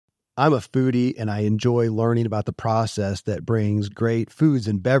I'm a foodie and I enjoy learning about the process that brings great foods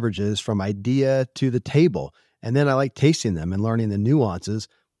and beverages from idea to the table. And then I like tasting them and learning the nuances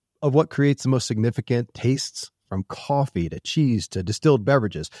of what creates the most significant tastes, from coffee to cheese to distilled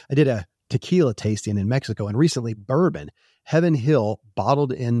beverages. I did a tequila tasting in Mexico and recently bourbon. Heaven Hill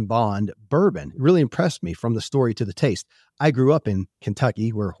bottled in bond bourbon really impressed me from the story to the taste. I grew up in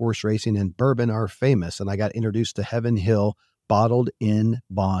Kentucky where horse racing and bourbon are famous, and I got introduced to Heaven Hill bottled in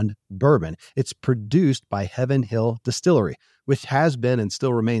bond bourbon. It's produced by Heaven Hill Distillery, which has been and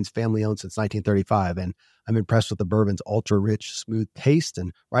still remains family owned since 1935. And I'm impressed with the bourbon's ultra rich, smooth taste.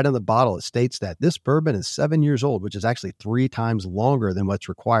 And right on the bottle, it states that this bourbon is 7 years old, which is actually 3 times longer than what's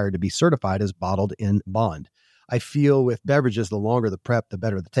required to be certified as bottled in bond. I feel with beverages, the longer the prep, the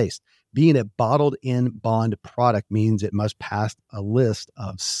better the taste. Being a bottled in bond product means it must pass a list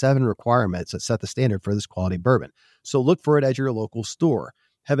of 7 requirements that set the standard for this quality bourbon. So look for it at your local store.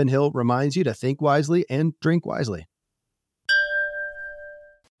 Heaven Hill reminds you to think wisely and drink wisely.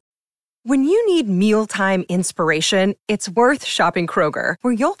 When you need mealtime inspiration, it's worth shopping Kroger,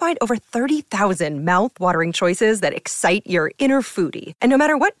 where you'll find over 30,000 mouth-watering choices that excite your inner foodie. And no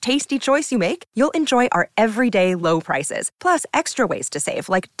matter what tasty choice you make, you'll enjoy our everyday low prices, plus extra ways to save,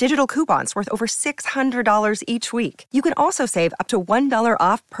 like digital coupons worth over $600 each week. You can also save up to $1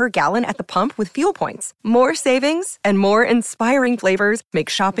 off per gallon at the pump with fuel points. More savings and more inspiring flavors make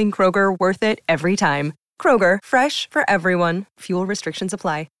shopping Kroger worth it every time. Kroger, fresh for everyone. Fuel restrictions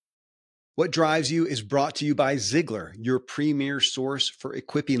apply. What Drives You is brought to you by Ziglar, your premier source for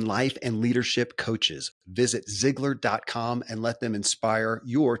equipping life and leadership coaches. Visit Ziglar.com and let them inspire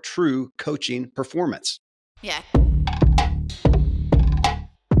your true coaching performance. Yeah.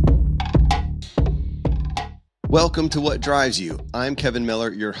 Welcome to What Drives You. I'm Kevin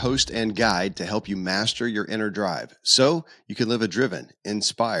Miller, your host and guide to help you master your inner drive so you can live a driven,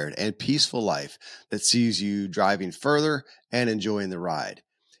 inspired, and peaceful life that sees you driving further and enjoying the ride.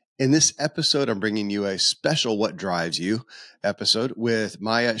 In this episode, I'm bringing you a special What Drives You episode with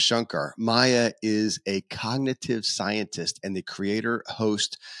Maya Shankar. Maya is a cognitive scientist and the creator,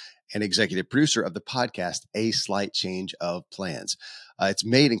 host, and executive producer of the podcast, A Slight Change of Plans. It's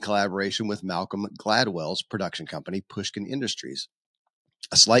made in collaboration with Malcolm Gladwell's production company, Pushkin Industries.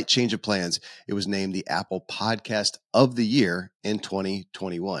 A Slight Change of Plans. It was named the Apple Podcast of the Year in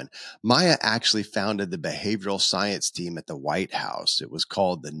 2021. Maya actually founded the behavioral science team at the White House. It was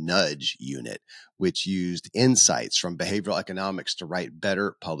called the Nudge Unit, which used insights from behavioral economics to write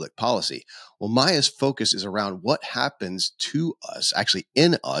better public policy. Well, Maya's focus is around what happens to us, actually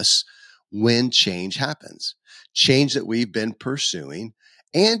in us, when change happens. Change that we've been pursuing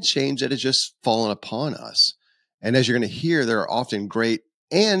and change that has just fallen upon us. And as you're going to hear, there are often great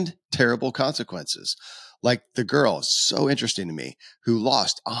and terrible consequences. Like the girl, so interesting to me, who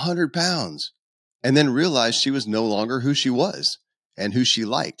lost 100 pounds and then realized she was no longer who she was and who she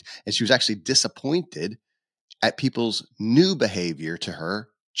liked. And she was actually disappointed at people's new behavior to her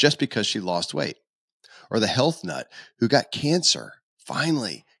just because she lost weight. Or the health nut who got cancer,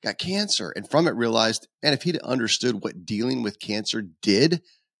 finally got cancer. And from it realized, man, if he'd understood what dealing with cancer did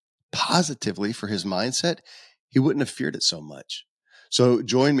positively for his mindset, he wouldn't have feared it so much. So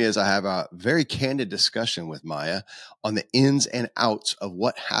join me as I have a very candid discussion with Maya on the ins and outs of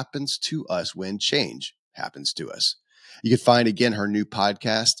what happens to us when change happens to us. You can find, again, her new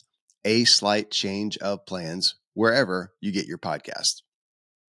podcast, A Slight Change of Plans, wherever you get your podcast.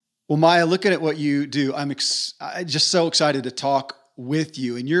 Well, Maya, looking at what you do, I'm just so excited to talk with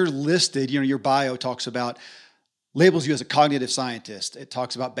you. And you're listed, your bio talks about, labels you as a cognitive scientist. It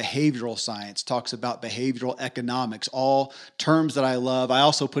talks about behavioral science, talks about behavioral economics, all terms that I love. I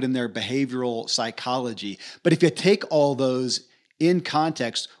also put in there behavioral psychology. But if you take all those in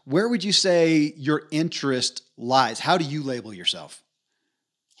context, where would you say your interest lies? How do you label yourself?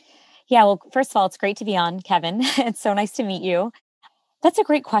 Yeah, well, first of all, it's great to be on, Kevin. It's so nice to meet you. That's a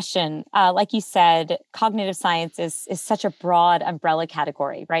great question. Like you said, cognitive science is such a broad umbrella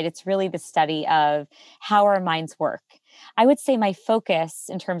category, right? It's really the study of how our minds work. I would say my focus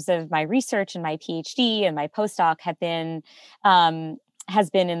in terms of my research and my PhD and my postdoc has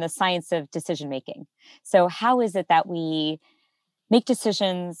been in the science of decision making. So how is it that we make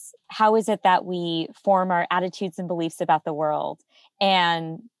decisions? How is it that we form our attitudes and beliefs about the world?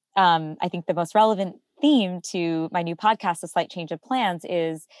 And I think the most relevant theme to my new podcast, A Slight Change of Plans,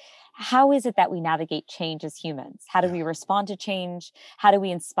 is how is it that we navigate change as humans? How do we respond to change? How do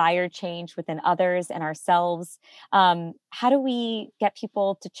we inspire change within others and ourselves? How do we get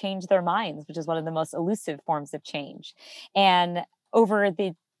people to change their minds, which is one of the most elusive forms of change? And over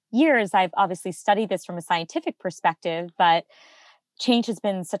the years, I've obviously studied this from a scientific perspective, but change has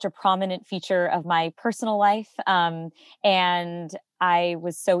been such a prominent feature of my personal life. And I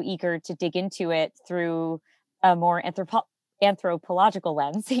was so eager to dig into it through a more anthropological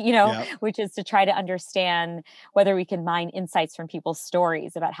lens, Yeah. which is to try to understand whether we can mine insights from people's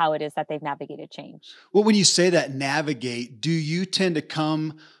stories about how it is that they've navigated change. Well, when you say that navigate, do you tend to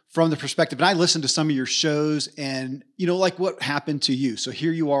come from the perspective, and I listened to some of your shows and, like what happened to you. So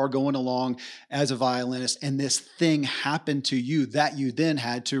here you are going along as a violinist and this thing happened to you that you then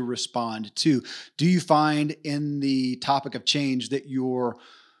had to respond to. Do you find in the topic of change that you're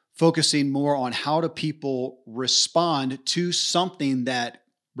focusing more on how do people respond to something that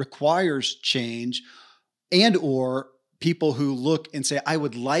requires change, and or people who look and say, I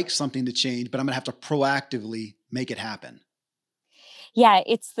would like something to change, but I'm going to have to proactively make it happen? Yeah,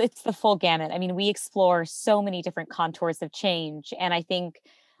 it's the full gamut. I mean, we explore so many different contours of change. And I think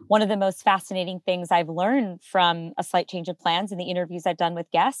one of the most fascinating things I've learned from A Slight Change of Plans and the interviews I've done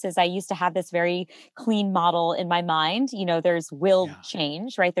with guests is I used to have this very clean model in my mind. There's willed Yeah.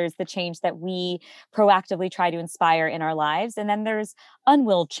 change, right? There's the change that we proactively try to inspire in our lives. And then there's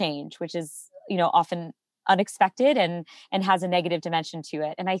unwilled change, which is, often unexpected and has a negative dimension to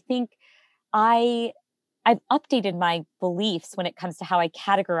it. And I think I I've updated my beliefs when it comes to how I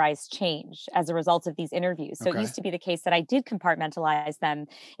categorize change as a result of these interviews. So it Okay. used to be the case that I did compartmentalize them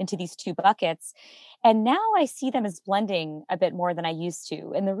into these two buckets. And now I see them as blending a bit more than I used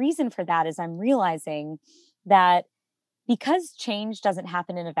to. And the reason for that is I'm realizing that because change doesn't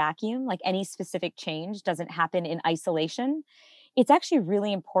happen in a vacuum, like any specific change doesn't happen in isolation, it's actually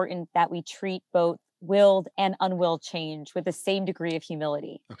really important that we treat both willed and unwilled change with the same degree of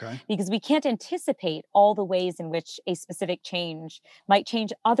humility Okay. because we can't anticipate all the ways in which a specific change might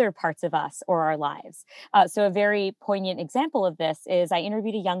change other parts of us or our lives. So, a very poignant example of this is I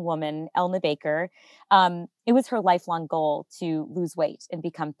interviewed a young woman, Elma Baker. It was her lifelong goal to lose weight and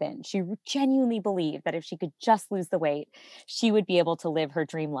become thin. She genuinely believed that if she could just lose the weight, she would be able to live her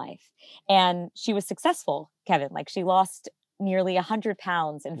dream life. And she was successful, Kevin. Like she lost nearly 100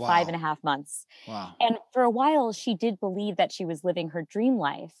 pounds in five and Wow. a half months. Wow. And for a while, she did believe that she was living her dream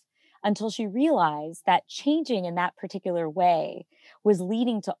life until she realized that changing in that particular way was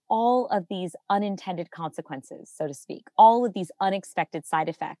leading to all of these unintended consequences, so to speak, all of these unexpected side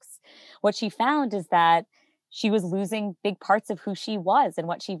effects. What she found is that she was losing big parts of who she was and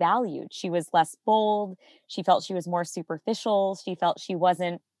what she valued. She was less bold. She felt she was more superficial. She felt she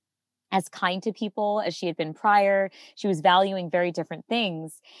wasn't as kind to people as she had been prior. She was valuing very different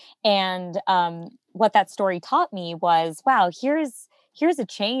things. And what that story taught me was, wow, here's a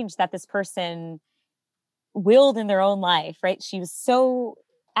change that this person willed in their own life, right? She was so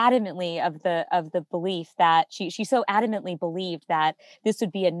adamantly of the belief that she so adamantly believed that this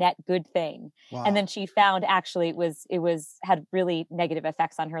would be a net good thing, and Wow. then she found actually it was had really negative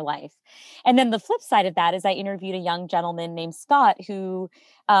effects on her life. And then the flip side of that is I interviewed a young gentleman named Scott who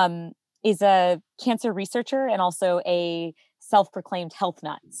is a cancer researcher and also a self-proclaimed health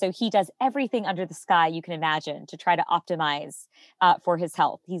nut. So he does everything under the sky you can imagine to try to optimize for his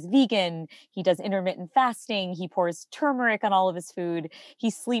health. He's vegan. He does intermittent fasting. He pours turmeric on all of his food. He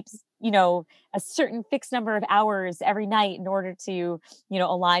sleeps, a certain fixed number of hours every night in order to,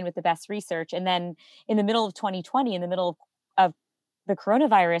 align with the best research. And then in the middle of 2020, in the middle of the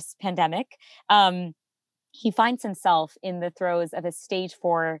coronavirus pandemic, he finds himself in the throes of a stage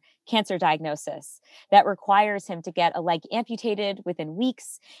 4 cancer diagnosis that requires him to get a leg amputated within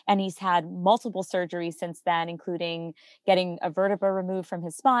weeks. And he's had multiple surgeries since then, including getting a vertebra removed from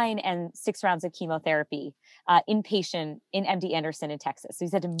his spine and 6 rounds of chemotherapy, inpatient in MD Anderson in Texas. So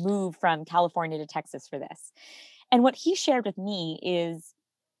he's had to move from California to Texas for this. And what he shared with me is,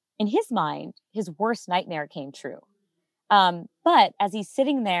 in his mind, his worst nightmare came true. But as he's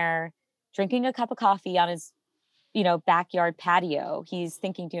sitting there drinking a cup of coffee on his, backyard patio, he's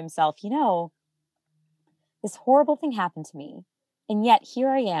thinking to himself, this horrible thing happened to me. And yet here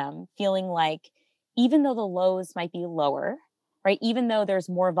I am feeling like even though the lows might be lower, right? Even though there's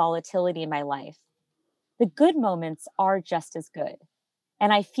more volatility in my life, the good moments are just as good.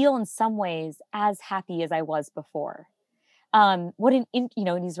 And I feel in some ways as happy as I was before. And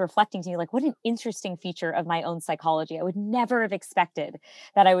he's reflecting to me like, what an interesting feature of my own psychology. I would never have expected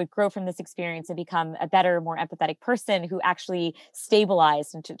that I would grow from this experience and become a better, more empathetic person who actually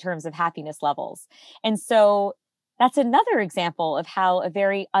stabilized in terms of happiness levels. And so that's another example of how a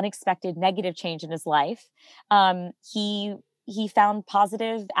very unexpected negative change in his life, he found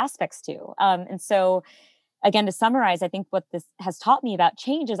positive aspects to. And so again, to summarize, I think what this has taught me about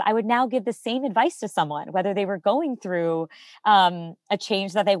change is I would now give the same advice to someone, whether they were going through a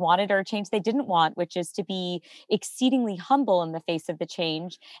change that they wanted or a change they didn't want, which is to be exceedingly humble in the face of the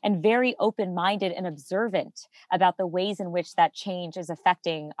change and very open-minded and observant about the ways in which that change is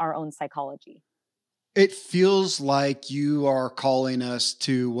affecting our own psychology. It feels like you are calling us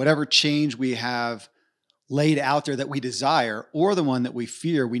to whatever change we have laid out there that we desire, or the one that we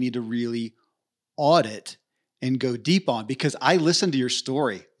fear, we need to really audit and go deep on. Because I listened to your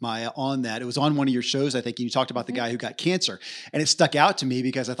story, Maya, on that. It was on one of your shows, I think, and you talked about the guy who got cancer. And it stuck out to me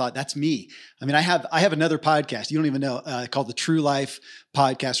because I thought, that's me. I mean, I have another podcast, you don't even know, called the True Life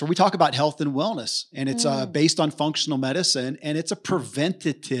Podcast, where we talk about health and wellness. And it's based on functional medicine, and it's a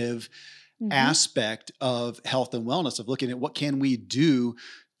preventative aspect of health and wellness, of looking at what can we do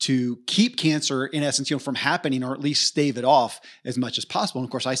to keep cancer, in essence, from happening, or at least stave it off as much as possible. And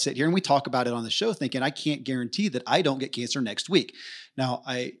of course, I sit here and we talk about it on the show thinking, I can't guarantee that I don't get cancer next week. Now,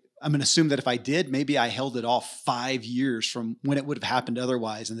 I'm going to assume that if I did, maybe I held it off 5 years from when it would have happened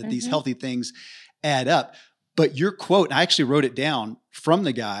otherwise, and that these healthy things add up. But your quote, and I actually wrote it down from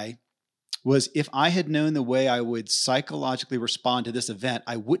the guy, was, if I had known the way I would psychologically respond to this event,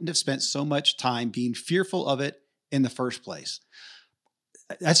 I wouldn't have spent so much time being fearful of it in the first place.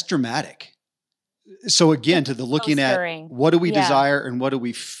 That's dramatic. So again, to the looking at what do we desire and what do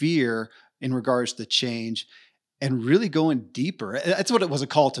we fear in regards to change, and really going deeper. That's what it was a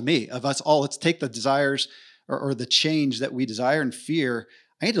call to me, of us all. Let's take the desires or the change that we desire and fear.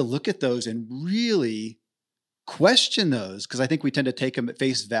 I need to look at those and really question those, because I think we tend to take them at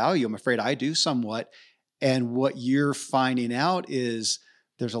face value. I'm afraid I do somewhat. And what you're finding out is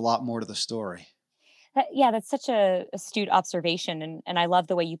there's a lot more to the story. That's such a astute observation. And I love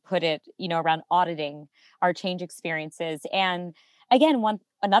the way you put it, around auditing our change experiences. And again,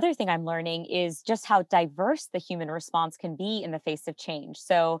 another thing I'm learning is just how diverse the human response can be in the face of change.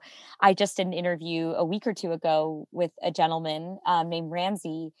 So I just did an interview a week or two ago with a gentleman named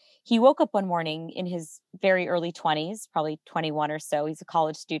Ramsey. He woke up one morning in his very early 20s, probably 21 or so. He's a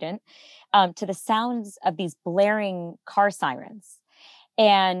college student, to the sounds of these blaring car sirens.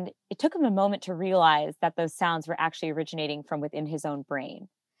 And it took him a moment to realize that those sounds were actually originating from within his own brain,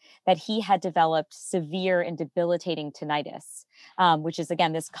 that he had developed severe and debilitating tinnitus, which is,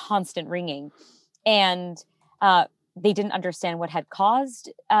 again, this constant ringing. And they didn't understand what had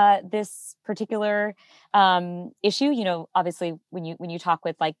caused this particular issue. Obviously, when you talk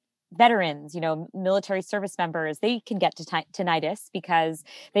with veterans, military service members, they can get to tinnitus because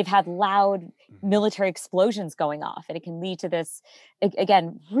they've had loud military explosions going off, and it can lead to this,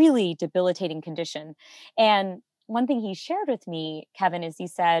 again, really debilitating condition. And one thing he shared with me, Kevin, is he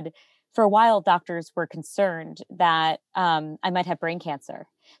said, for a while, doctors were concerned that I might have brain cancer.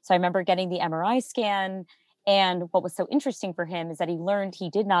 So I remember getting the MRI scan, and what was so interesting for him is that he learned he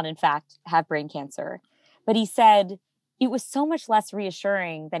did not, in fact, have brain cancer. But he said, it was so much less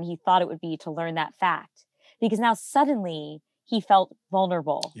reassuring than he thought it would be to learn that fact, because now suddenly he felt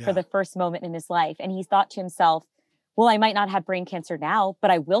vulnerable for the first moment in his life. And he thought to himself, well, I might not have brain cancer now,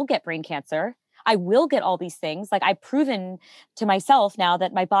 but I will get brain cancer. I will get all these things. I've proven to myself now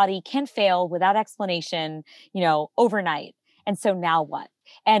that my body can fail without explanation, overnight. And so now what?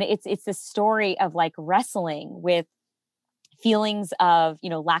 And it's this story of wrestling with feelings of,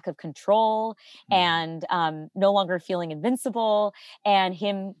 lack of control and no longer feeling invincible, and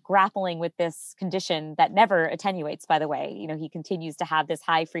him grappling with this condition that never attenuates, by the way. He continues to have this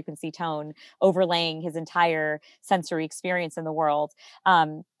high frequency tone overlaying his entire sensory experience in the world.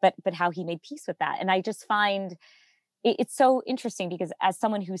 But how he made peace with that. And I just find it's so interesting, because as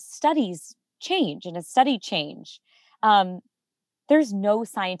someone who studies change and has studied change, there's no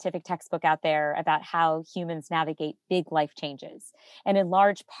scientific textbook out there about how humans navigate big life changes. And in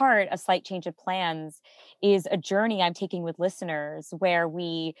large part, A Slight Change of Plans is a journey I'm taking with listeners where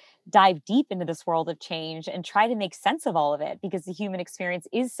we dive deep into this world of change and try to make sense of all of it, because the human experience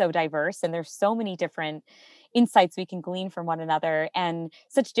is so diverse and there's so many different insights we can glean from one another, and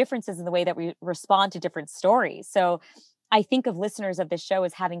such differences in the way that we respond to different stories. So I think of listeners of this show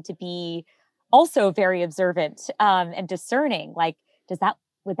as having to be also very observant and discerning.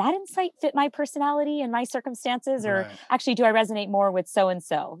 Would that insight fit my personality and my circumstances, or actually do I resonate more with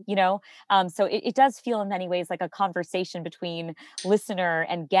so-and-so, So it does feel in many ways like a conversation between listener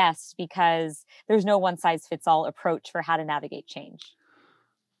and guest, because there's no one size fits all approach for how to navigate change.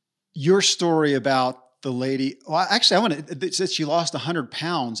 Your story about the lady, it says she lost 100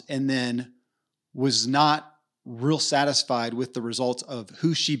 pounds and then was not real satisfied with the results of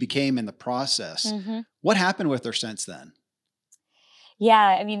who she became in the process. What happened with her since then?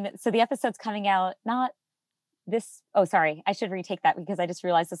 Yeah, so the episode's coming out not oh, sorry, I should retake that because I just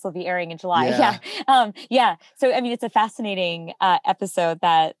realized this will be airing in July. Yeah. Yeah. So, I mean, it's a fascinating episode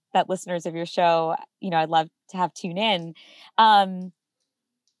that listeners of your show, I'd love to have tune in.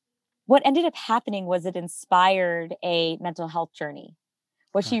 What ended up happening was it inspired a mental health journey.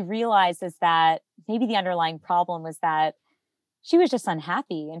 What she realized is that maybe the underlying problem was that she was just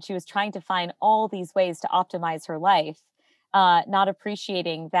unhappy and she was trying to find all these ways to optimize her life, not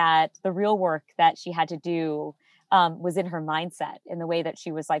appreciating that the real work that she had to do was in her mindset, in the way that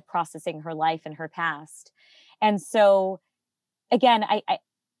she was like processing her life and her past. And so, again,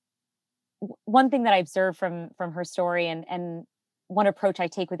 one thing that I observed from her story, and one approach I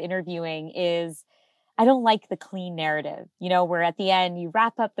take with interviewing is I don't like the clean narrative, where at the end you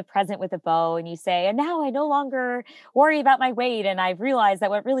wrap up the present with a bow and you say, and now I no longer worry about my weight. And I've realized that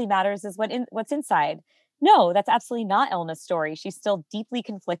what really matters is what's inside. No, that's absolutely not Elna's story. She's still deeply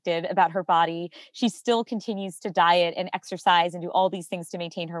conflicted about her body. She still continues to diet and exercise and do all these things to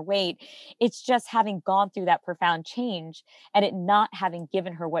maintain her weight. It's just having gone through that profound change and it not having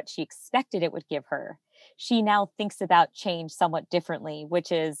given her what she expected it would give her. She now thinks about change somewhat differently,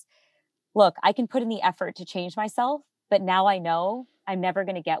 which is, look, I can put in the effort to change myself, but now I know I'm never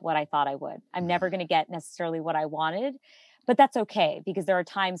going to get what I thought I would. I'm never going to get necessarily what I wanted, but that's okay because there are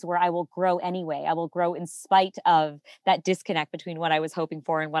times where I will grow anyway. I will grow in spite of that disconnect between what I was hoping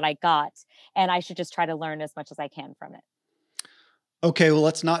for and what I got. And I should just try to learn as much as I can from it. Okay, well,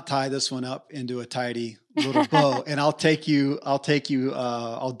 let's not tie this one up into a tidy little bow, and I'll join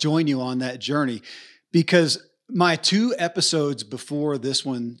you on that journey, because my 2 episodes before this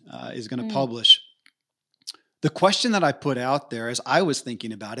one is going to publish, the question that I put out there as I was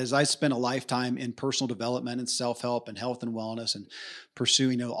thinking about, as I spent a lifetime in personal development and self-help and health and wellness and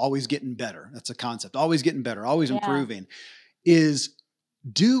pursuing, always getting better. That's a concept, always getting better, always improving, is,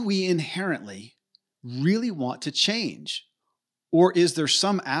 do we inherently really want to change? Or is there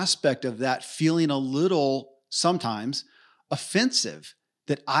some aspect of that feeling a little, sometimes, offensive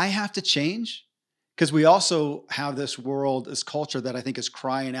that I have to change? Because we also have this world, this culture that I think is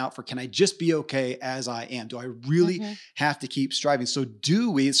crying out for, can I just be okay as I am? Do I really have to keep striving? So do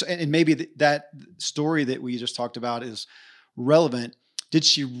we, and maybe that story that we just talked about is relevant. Did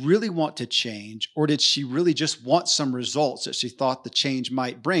she really want to change, or did she really just want some results that she thought the change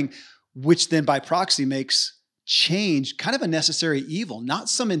might bring, which then by proxy makes change kind of a necessary evil, not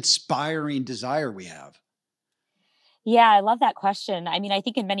some inspiring desire we have? Yeah, I love that question. I mean, I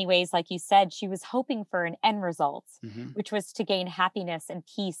think in many ways, like you said, she was hoping for an end result, which was to gain happiness and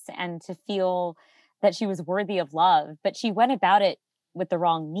peace and to feel that she was worthy of love. But she went about it with the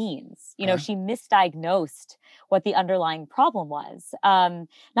wrong means. She misdiagnosed what the underlying problem was.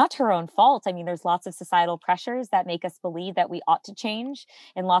 Not her own fault. I mean, there's lots of societal pressures that make us believe that we ought to change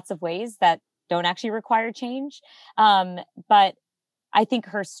in lots of ways that don't actually require change. But I think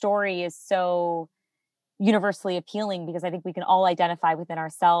her story is so universally appealing because I think we can all identify within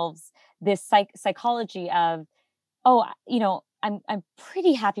ourselves this psychology of, oh, I'm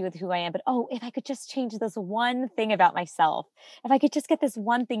pretty happy with who I am, but oh, if I could just change this one thing about myself, if I could just get this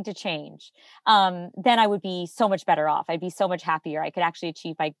one thing to change, then I would be so much better off. I'd be so much happier. I could actually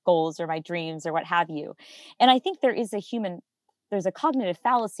achieve my goals or my dreams or what have you. And I think there's a cognitive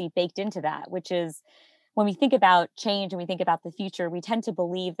fallacy baked into that, which is when we think about change and we think about the future, we tend to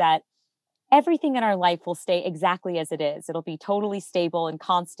believe that everything in our life will stay exactly as it is. It'll be totally stable and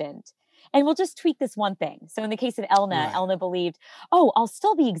constant. And we'll just tweak this one thing. So in the case of Elna, Elna believed, oh, I'll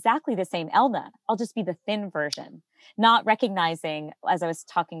still be exactly the same Elna. I'll just be the thin version. Not recognizing, as I was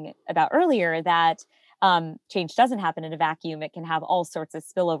talking about earlier, that change doesn't happen in a vacuum. It can have all sorts of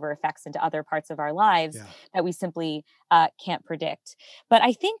spillover effects into other parts of our lives that we simply can't predict. But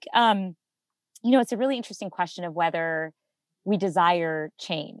I think, it's a really interesting question of whether we desire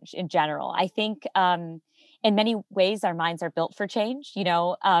change in general. I think in many ways, our minds are built for change.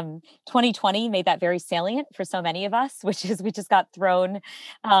 2020 made that very salient for so many of us, which is we just got thrown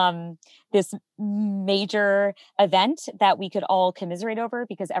this major event that we could all commiserate over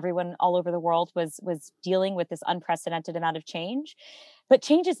because everyone all over the world was dealing with this unprecedented amount of change. But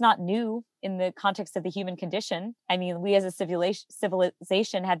change is not new in the context of the human condition. I mean, we as a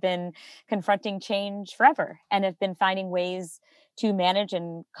civilization have been confronting change forever and have been finding ways to manage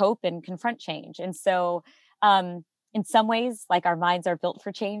and cope and confront change. And so in some ways, like our minds are built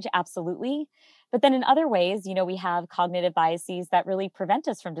for change, absolutely. But then in other ways, we have cognitive biases that really prevent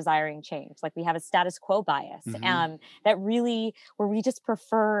us from desiring change. Like we have a status quo bias that really, where we just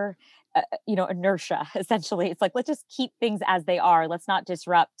prefer, inertia, essentially. It's like, let's just keep things as they are. Let's not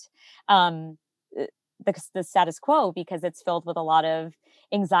disrupt the status quo, because it's filled with a lot of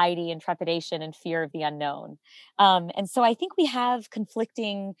anxiety and trepidation and fear of the unknown. And so I think we have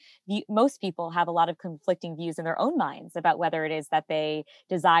most people have a lot of conflicting views in their own minds about whether it is that they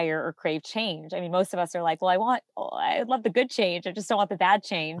desire or crave change. I mean, most of us are like, well, I love the good change. I just don't want the bad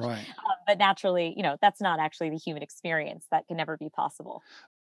change. Right. But naturally, that's not actually the human experience. That can never be possible.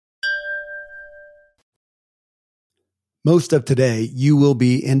 Most of today, you will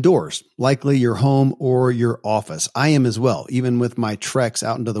be indoors, likely your home or your office. I am as well. Even with my treks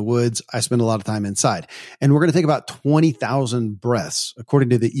out into the woods, I spend a lot of time inside. And we're going to take about 20,000 breaths.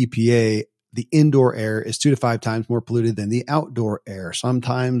 According to the EPA, the indoor air is 2 to 5 times more polluted than the outdoor air,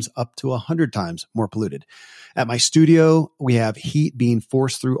 sometimes up to 100 times more polluted. At my studio, we have heat being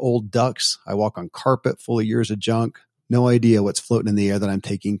forced through old ducts. I walk on carpet full of years of junk. No idea what's floating in the air that I'm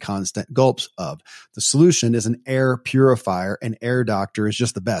taking constant gulps of. The solution is an air purifier, and Air Doctor is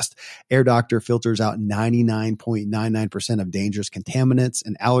just the best. Air Doctor filters out 99.99% of dangerous contaminants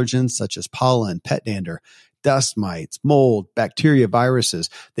and allergens such as pollen, pet dander, dust mites, mold, bacteria, viruses.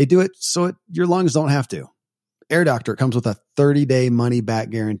 They do it so your lungs don't have to. Air Doctor comes with a 30-day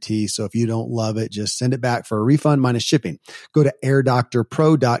money-back guarantee, so if you don't love it, just send it back for a refund minus shipping. Go to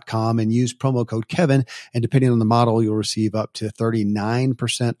airdoctorpro.com and use promo code Kevin, and depending on the model, you'll receive up to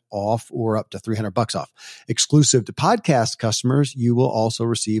 39% off or up to $300 off. Exclusive to podcast customers, you will also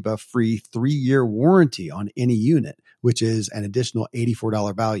receive a free 3-year warranty on any unit, which is an additional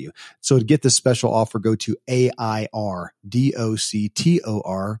 $84 value. So to get this special offer, go to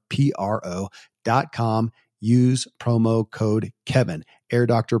airdoctorpro.com. Use promo code Kevin,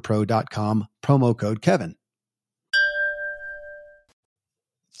 airdoctorpro.com, promo code Kevin.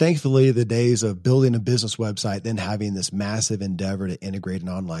 Thankfully, the days of building a business website, then having this massive endeavor to integrate an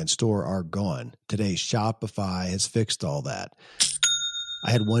online store are gone. Today, Shopify has fixed all that.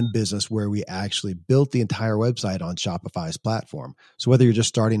 I had one business where we actually built the entire website on Shopify's platform. So whether you're just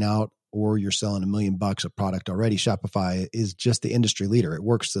starting out or you're selling $1 million of product already, Shopify is just the industry leader. It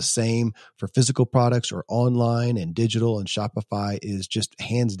works the same for physical products or online and digital, and Shopify is just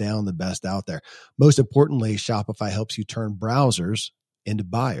hands down the best out there. Most importantly, Shopify helps you turn browsers into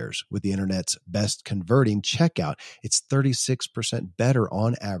buyers with the internet's best converting checkout. It's 36% better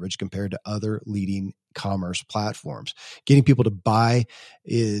on average compared to other leading commerce platforms. Getting people to buy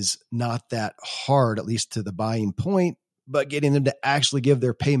is not that hard, at least to the buying point, but getting them to actually give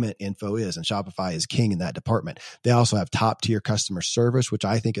their payment info is, and Shopify is king in that department. They also have top tier customer service, which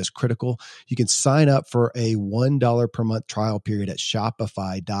I think is critical. You can sign up for a $1 per month trial period at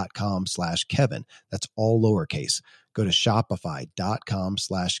shopify.com/Kevin. That's all lowercase. Go to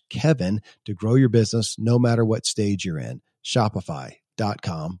shopify.com/Kevin to grow your business no matter what stage you're in.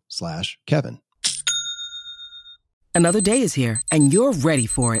 Shopify.com/Kevin. Another day is here, and you're ready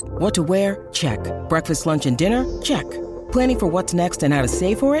for it. What to wear? Check. Breakfast, lunch, and dinner? Check. Planning for what's next and how to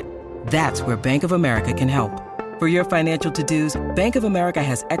save for it? That's where Bank of America can help. For your financial to-dos, Bank of America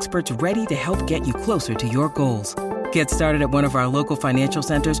has experts ready to help get you closer to your goals. Get started at one of our local financial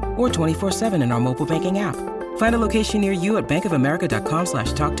centers or 24/7 in our mobile banking app. Find a location near you at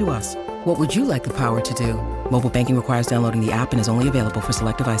bankofamerica.com/talktous. What would you like the power to do? Mobile banking requires downloading the app and is only available for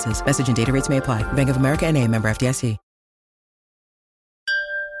select devices. Message and data rates may apply. Bank of America NA, member FDIC.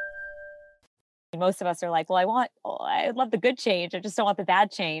 Most of us are like, well, I love the good change. I just don't want the bad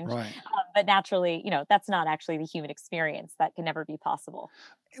change. Right. But naturally, that's not actually the human experience. That can never be possible.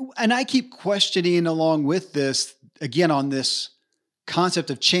 And I keep questioning along with this, again, on this concept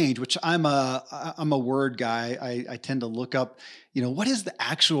of change, which I'm a word guy. I tend to look up, what is the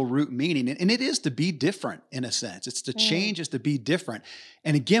actual root meaning? And it is to be different in a sense. It's to change, is to be different.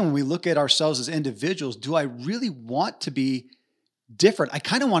 And again, when we look at ourselves as individuals, do I really want to be different? I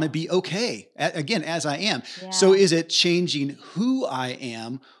kind of want to be okay, again, as I am. Yeah. So is it changing who I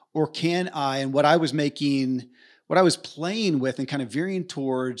am, or can I, and what I was playing with and kind of veering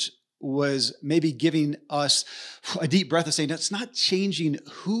towards was maybe giving us a deep breath of saying, it's not changing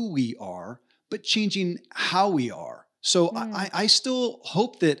who we are, but changing how we are. So I still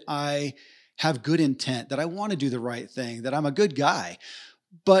hope that I have good intent, that I want to do the right thing, that I'm a good guy,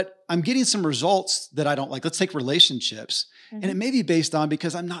 but I'm getting some results that I don't like. Let's take relationships. And it may be based on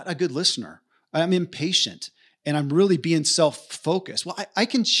because I'm not a good listener. I'm impatient and I'm really being self-focused. Well, I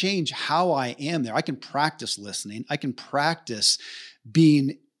can change how I am there. I can practice listening. I can practice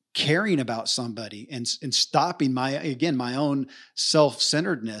being caring about somebody and stopping my own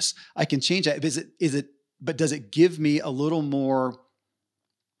self-centeredness. I can change that. But does it give me a little more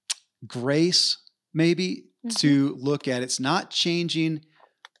grace maybe to look at? It's not changing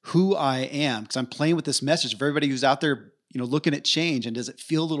who I am, because I'm playing with this message for everybody who's out there, looking at change, and does it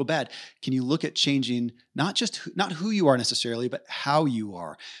feel a little bad? Can you look at changing not who you are necessarily, but how you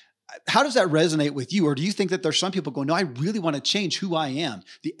are? How does that resonate with you? Or do you think that there's some people going, no, I really want to change who I am,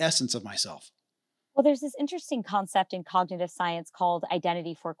 the essence of myself? Well, there's this interesting concept in cognitive science called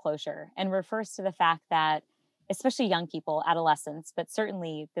identity foreclosure, and refers to the fact that, especially young people, adolescents, but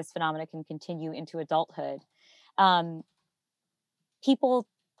certainly this phenomena can continue into adulthood. Um, People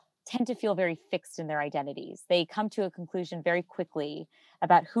tend to feel very fixed in their identities. They come to a conclusion very quickly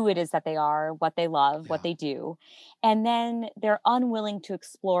about who it is that they are, what they love, what Yeah. they do. And then they're unwilling to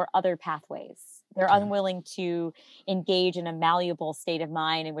explore other pathways. They're Okay. unwilling to engage in a malleable state of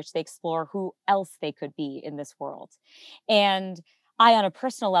mind in which they explore who else they could be in this world. And I, on a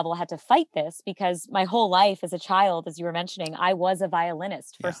personal level, had to fight this because my whole life as a child, as you were mentioning, I was a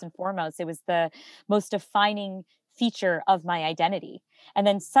violinist, Yeah. first and foremost. It was the most defining feature of my identity. And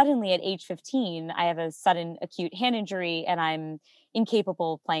then suddenly at age 15, I have a sudden acute hand injury and I'm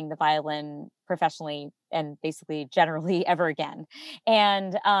incapable of playing the violin professionally and basically generally ever again.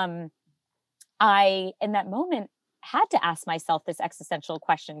 And I, in that moment, had to ask myself this existential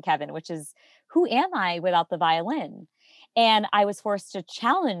question, Kevin, which is, who am I without the violin? And I was forced to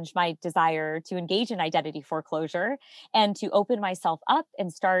challenge my desire to engage in identity foreclosure and to open myself up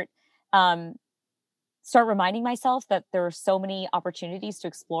and um, start reminding myself that there are so many opportunities to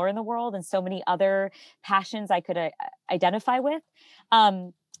explore in the world and so many other passions I could identify with.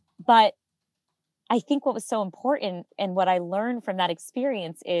 But I think what was so important and what I learned from that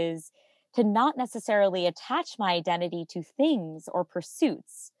experience is to not necessarily attach my identity to things or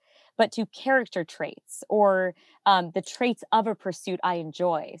pursuits, but to character traits or the traits of a pursuit I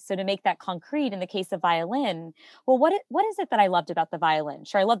enjoy. So to make that concrete in the case of violin, well, what is it that I loved about the violin?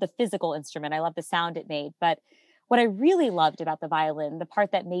 Sure, I love the physical instrument. I love the sound it made. But what I really loved about the violin, the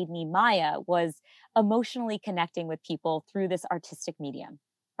part that made me Maya, was emotionally connecting with people through this artistic medium.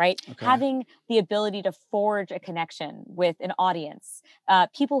 Right? Okay. Having the ability to forge a connection with an audience,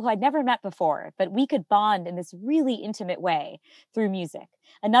 people who I'd never met before, but we could bond in this really intimate way through music.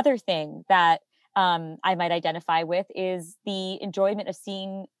 Another thing that I might identify with is the enjoyment of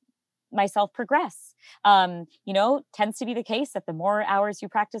seeing myself progress. Tends to be the case that the more hours you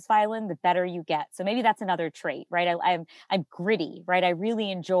practice violin, the better you get. So maybe that's another trait, right? I'm gritty, right? I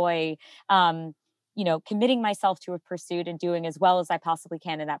really enjoy committing myself to a pursuit and doing as well as I possibly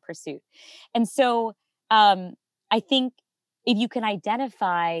can in that pursuit. And so I think if you can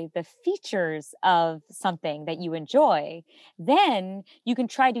identify the features of something that you enjoy, then you can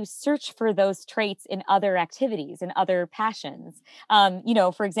try to search for those traits in other activities and other passions.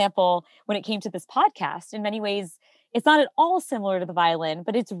 For example, when it came to this podcast, in many ways, it's not at all similar to the violin,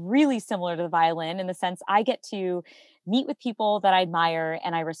 but it's really similar to the violin in the sense I get to meet with people that I admire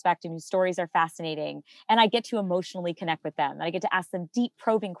and I respect and whose stories are fascinating. And I get to emotionally connect with them. And I get to ask them deep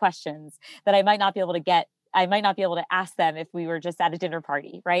probing questions that I might not be able to ask them if we were just at a dinner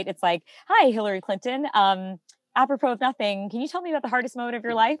party, right? It's like, hi, Hillary Clinton. Apropos of nothing, can you tell me about the hardest moment of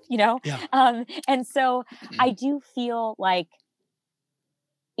your life? Yeah. And so I do feel like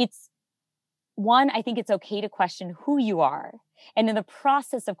I think it's okay to question who you are. And in the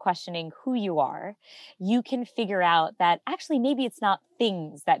process of questioning who you are, you can figure out that actually maybe it's not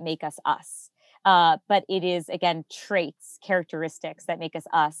things that make us us. But it is, again, traits, characteristics that make us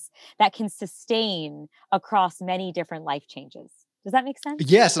us that can sustain across many different life changes. Does that make sense?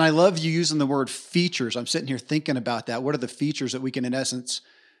 Yes. And I love you using the word features. I'm sitting here thinking about that. What are the features that we can, in essence,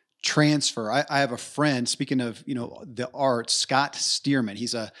 transfer? I have a friend, speaking of, the arts, Scott Stearman.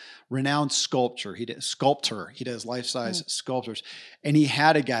 He's a renowned sculptor. He does life-size sculptures. And he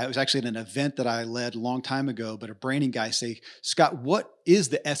had a guy, it was actually at an event that I led a long time ago, but a branding guy say, Scott, what is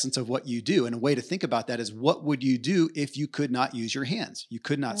the essence of what you do? And a way to think about that is, what would you do if you could not use your hands? You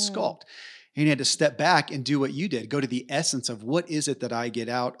could not sculpt. And he had to step back and do what you did, go to the essence of what is it that I get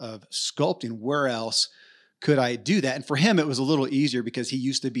out of sculpting? Where else could I do that? And for him, it was a little easier because he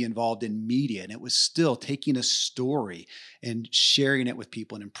used to be involved in media, and it was still taking a story and sharing it with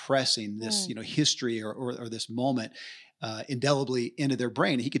people and impressing this, history or this moment indelibly into their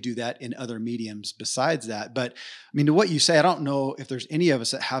brain. He could do that in other mediums besides that. But I mean, to what you say, I don't know if there's any of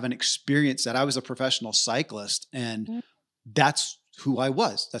us that haven't experienced that. I was a professional cyclist, and that's who I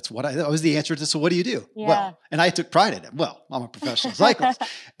was. That was the answer to, so what do you do? Yeah. Well, and I took pride in it. Well, I'm a professional cyclist.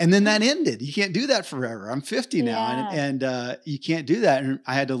 And then that ended. You can't do that forever. I'm 50 now and you can't do that. And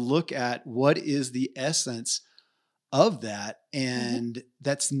I had to look at what is the essence of that. And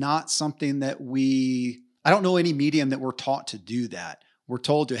that's not something that I don't know any medium that we're taught to do that. We're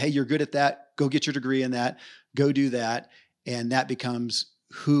told to, hey, you're good at that. Go get your degree in that. Go do that. And that becomes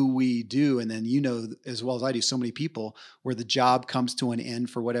who we do. And then, as well as I do, so many people where the job comes to an end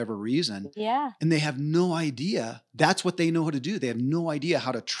for whatever reason. Yeah. And they have no idea that's what they know how to do. They have no idea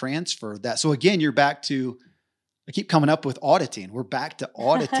how to transfer that. So again, you're back to, I keep coming up with auditing. We're back to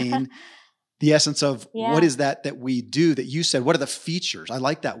auditing the essence of what is that we do that you said, what are the features? I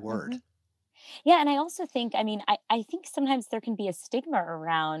like that word. Yeah. And I also think, I think sometimes there can be a stigma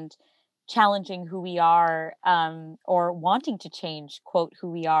around challenging who we are, or wanting to change, quote, who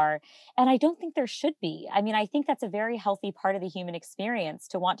we are. And I don't think there should be. I think that's a very healthy part of the human experience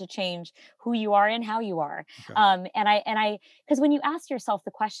to want to change who you are and how you are. Okay. Because when you ask yourself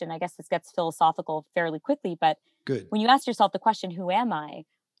the question, I guess this gets philosophical fairly quickly, but Good. when you ask yourself the question, who am I?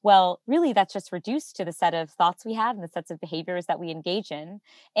 Well, really, that's just reduced to the set of thoughts we have and the sets of behaviors that we engage in.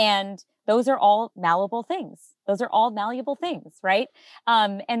 And those are all malleable things. Right?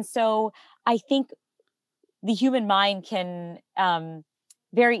 And so I think the human mind can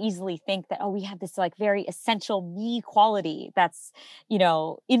very easily think that, we have this like very essential me quality that's,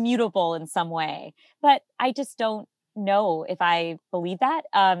 immutable in some way. But I just don't know if I believe that.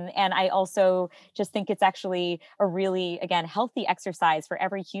 And I also just think it's actually a really, again, healthy exercise for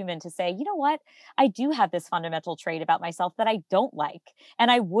every human to say, you know what, I do have this fundamental trait about myself that I don't like. And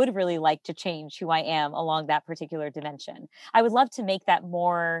I would really like to change who I am along that particular dimension. I would love to make that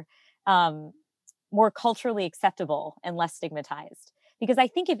more culturally acceptable and less stigmatized. Because I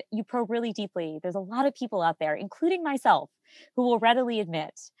think if you probe really deeply, there's a lot of people out there, including myself, who will readily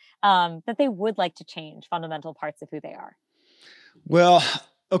admit that they would like to change fundamental parts of who they are. Well,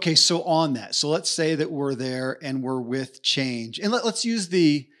 okay. So on that, so let's say that we're there and we're with change, and let's use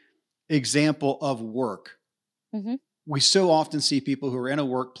the example of work. Mm-hmm. We so often see people who are in a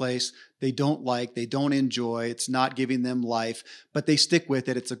workplace they don't enjoy, it's not giving them life, but they stick with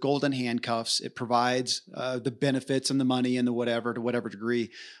it. It's a golden handcuffs. It provides the benefits and the money and the whatever to whatever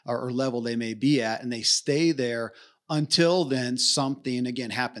degree or level they may be at. And they stay there until then something again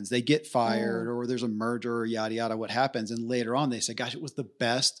happens. They get fired or there's a merger or yada, yada, what happens. And later on they say, gosh, it was the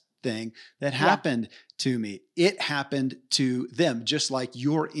best thing that happened to me. It happened to them, just like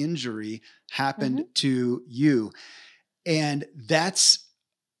your injury happened to you. And that's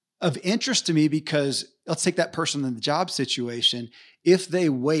of interest to me because let's take that person in the job situation. If they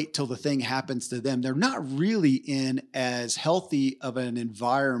wait till the thing happens to them, they're not really in as healthy of an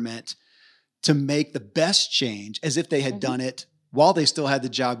environment to make the best change as if they had done it while they still had the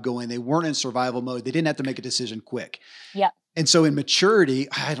job going. They weren't in survival mode. They didn't have to make a decision quick. Yeah. And so in maturity,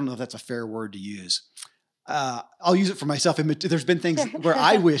 I don't know if that's a fair word to use. I'll use it for myself. There's been things where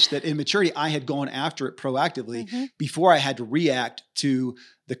I wish that in maturity, I had gone after it proactively before I had to react to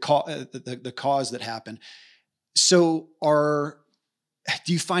the cause that happened. So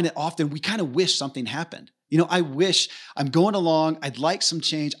do you find it often we kind of wish something happened? I wish I'm going along. I'd like some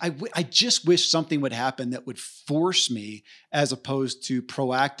change. I just wish something would happen that would force me as opposed to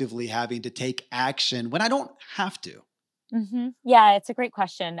proactively having to take action when I don't have to. Mm-hmm. Yeah, it's a great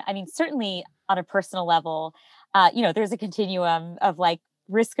question. Certainly on a personal level, there's a continuum of like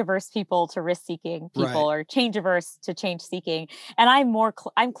risk averse people to risk seeking people or change averse to change seeking. And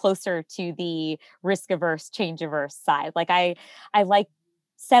I'm closer to the risk averse, change averse side. Like I like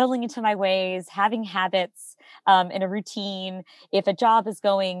settling into my ways, having habits, in a routine. If a job is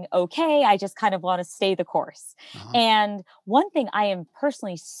going okay, I just kind of want to stay the course. And one thing I am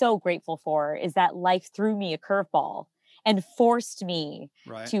personally so grateful for is that life threw me a curveball and forced me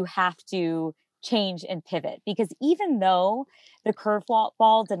to have to change and pivot. Because even though the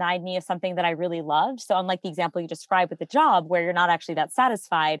curveball denied me of something that I really loved, so unlike the example you described with the job where you're not actually that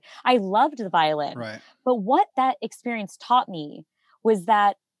satisfied, I loved the violin. But what that experience taught me was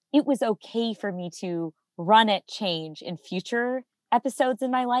that it was okay for me to run at change in future episodes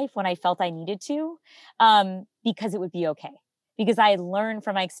in my life when I felt I needed to, because it would be okay. Because I had learned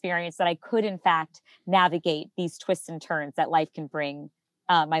from my experience that I could, in fact, navigate these twists and turns that life can bring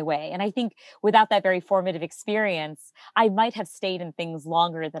my way. And I think without that very formative experience, I might have stayed in things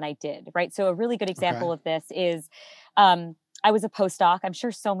longer than I did, right? So a really good example of this is I was a postdoc. I'm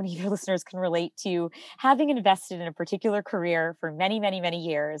sure so many of your listeners can relate to having invested in a particular career for many, many, many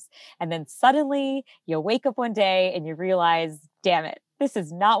years. And then suddenly you wake up one day and you realize, damn it, this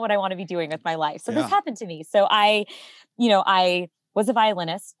is not what I want to be doing with my life. So this happened to me. So I was a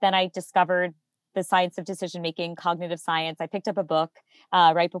violinist. Then I discovered the science of decision-making, cognitive science. I picked up a book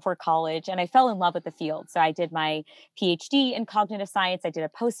right before college and I fell in love with the field. So I did my PhD in cognitive science. I did a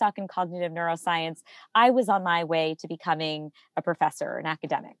postdoc in cognitive neuroscience. I was on my way to becoming a professor, an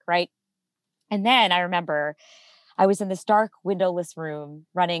academic, right? And then I remember I was in this dark windowless room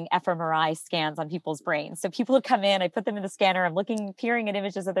running fMRI scans on people's brains. So people would come in, I put them in the scanner, I'm peering at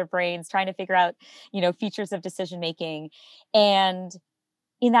images of their brains, trying to figure out, features of decision making. And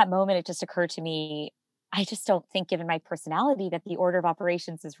in that moment, it just occurred to me, I just don't think, given my personality, that the order of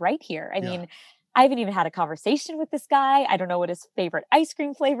operations is right here. I Yeah. mean, I haven't even had a conversation with this guy. I don't know what his favorite ice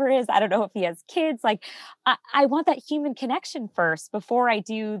cream flavor is. I don't know if he has kids. Like, I want that human connection first before I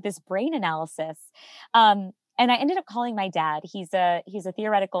do this brain analysis. And I ended up calling my dad. He's a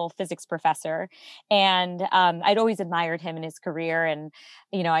theoretical physics professor, and I'd always admired him in his career. And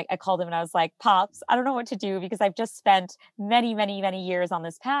I called him and I was like, "Pops, I don't know what to do because I've just spent many, many, many years on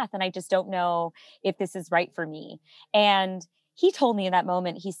this path, and I just don't know if this is right for me." And he told me in that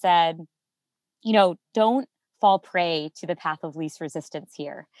moment, he said, don't fall prey to the path of least resistance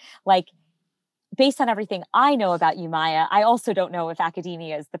here. Like, based on everything I know about you, Maya, I also don't know if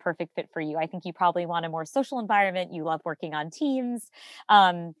academia is the perfect fit for you. I think you probably want a more social environment. You love working on teams.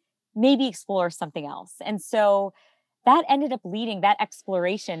 Maybe explore something else. And so that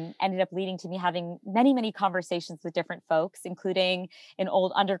exploration ended up leading to me having many, many conversations with different folks, including an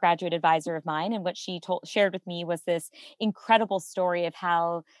old undergraduate advisor of mine. And what she shared with me was this incredible story of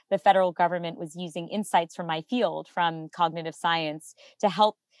how the federal government was using insights from my field, from cognitive science, to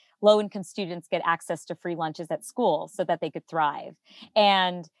help low-income students get access to free lunches at school so that they could thrive.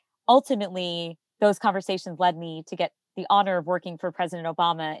 And ultimately, those conversations led me to get the honor of working for President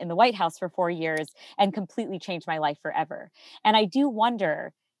Obama in the White House for 4 years and completely changed my life forever. And I do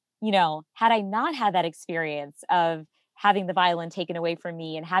wonder, had I not had that experience of having the violin taken away from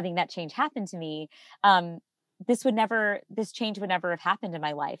me and having that change happen to me, this change would never have happened in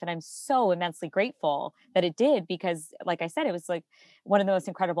my life. And I'm so immensely grateful that it did, because like I said, it was like one of the most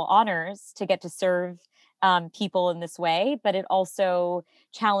incredible honors to get to serve people in this way, but it also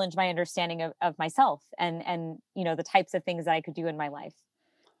challenged my understanding of myself and the types of things that I could do in my life.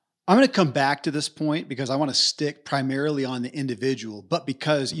 I'm going to come back to this point because I want to stick primarily on the individual, but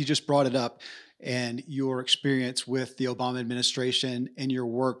because you just brought it up and your experience with the Obama administration and your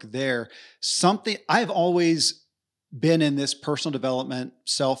work there, something I've always been in this personal development,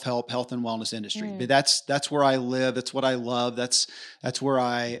 self-help, health and wellness industry. But that's where I live. That's what I love. That's where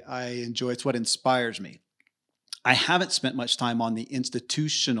I enjoy. It's what inspires me. I haven't spent much time on the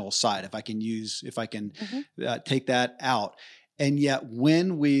institutional side, if I can take that out. And yet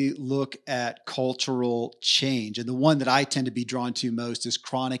when we look at cultural change, and the one that I tend to be drawn to most is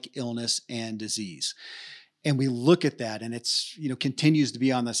chronic illness and disease. And we look at that and it's, continues to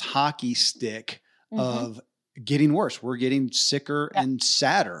be on this hockey stick of getting worse. We're getting sicker and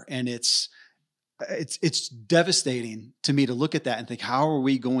sadder. And it's devastating to me to look at that and think, how are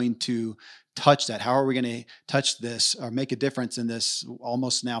we going to touch that? How are we going to touch this or make a difference in this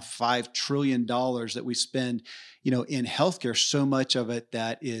almost now $5 trillion that we spend, in healthcare, so much of it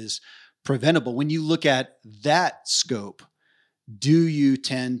that is preventable. When you look at that scope, do you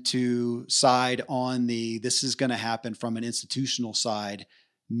tend to side on this is going to happen from an institutional side,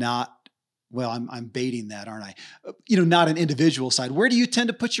 I'm baiting that, aren't I? Not an individual side. Where do you tend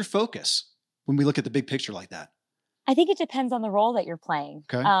to put your focus when we look at the big picture like that? I think it depends on the role that you're playing.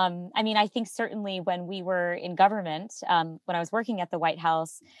 Okay. I think certainly when we were in government, when I was working at the White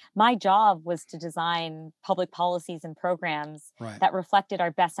House, my job was to design public policies and programs that reflected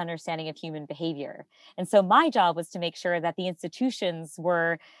our best understanding of human behavior. And so my job was to make sure that the institutions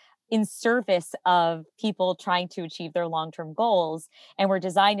were in service of people trying to achieve their long-term goals and were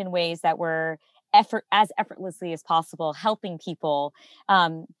designed in ways that were as effortlessly as possible, helping people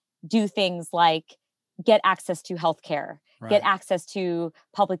do things like get access to healthcare, get access to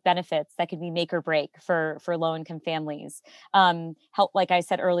public benefits that could be make or break for low-income families. Help, like I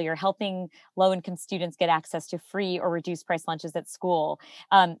said earlier, helping low-income students get access to free or reduced price lunches at school,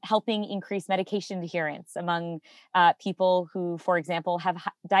 helping increase medication adherence among people who, for example, have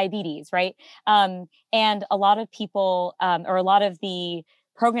diabetes, right? And a lot of people, or a lot of the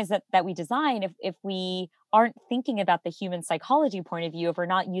programs that we design, if we aren't thinking about the human psychology point of view, if we're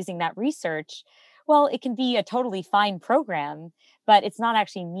not using that research, well, it can be a totally fine program, but it's not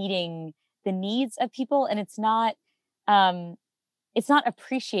actually meeting the needs of people, and it's not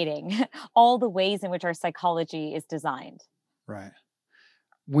appreciating all the ways in which our psychology is designed. Right.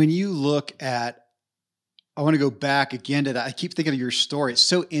 When you look at, I want to go back again to that. I keep thinking of your story. It's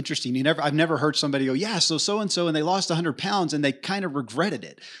so interesting. I've never heard somebody go, yeah, so-and-so, and they lost 100 pounds and they kind of regretted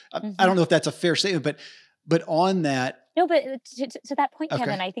it. I don't know if that's a fair statement, but on that. No, but to that point,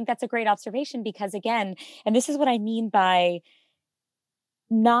 Kevin, I think that's a great observation because, again, and this is what I mean by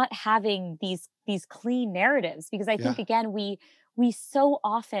not having these clean narratives, because I think, again, we we so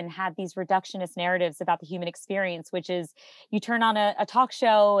often have these reductionist narratives about the human experience, which is you turn on a talk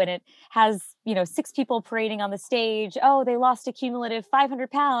show and it has, 6 people parading on the stage. Oh, they lost a cumulative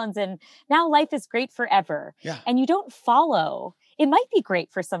 500 pounds and now life is great forever. Yeah. And you don't follow. It might be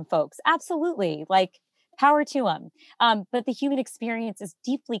great for some folks. Absolutely. Like, power to them. But the human experience is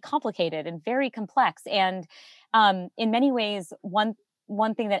deeply complicated and very complex. And in many ways, one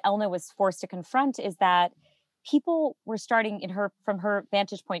thing that Elna was forced to confront is that people were starting from her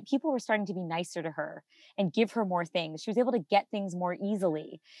vantage point, people were starting to be nicer to her and give her more things. She was able to get things more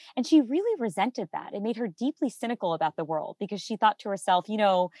easily. And she really resented that. It made her deeply cynical about the world because she thought to herself,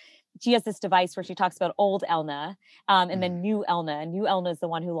 she has this device where she talks about old Elna and then new Elna. And new Elna is the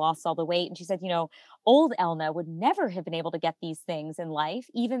one who lost all the weight. And she said, old Elna would never have been able to get these things in life,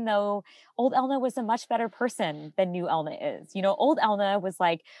 even though old Elna was a much better person than new Elna is. Old Elna was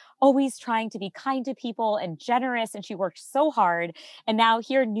like always trying to be kind to people and generous, and she worked so hard. And now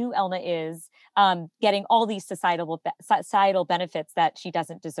here new Elna is getting all these societal benefits that she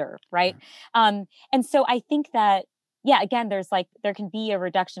doesn't deserve, right? And so I think that, yeah, again, there can be a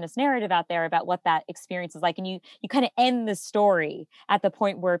reductionist narrative out there about what that experience is like. And you kind of end the story at the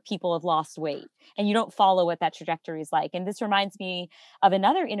point where people have lost weight and you don't follow what that trajectory is like. And this reminds me of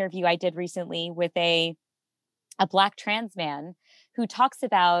another interview I did recently with a Black trans man who talks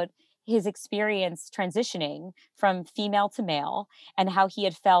about his experience transitioning from female to male and how he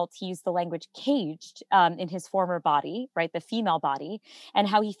had felt, he used the language caged in his former body, right, the female body, and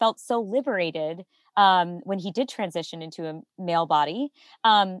how he felt so liberated when he did transition into a male body,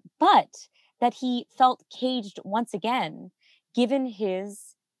 but that he felt caged once again, given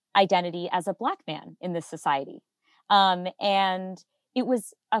his identity as a Black man in this society. And it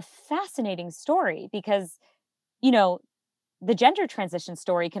was a fascinating story because, the gender transition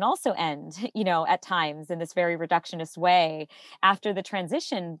story can also end, at times in this very reductionist way after the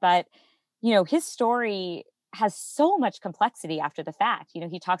transition. But, his story has so much complexity after the fact.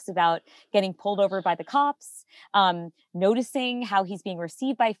 He talks about getting pulled over by the cops, noticing how he's being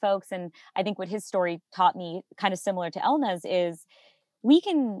received by folks. And I think what his story taught me, kind of similar to Elna's, is we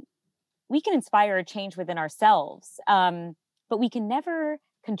can inspire a change within ourselves, but we can never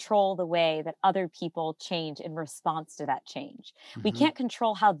control the way that other people change in response to that change. Mm-hmm. We can't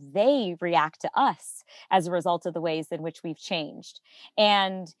control how they react to us as a result of the ways in which we've changed.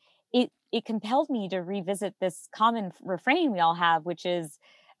 And it compelled me to revisit this common refrain we all have, which is,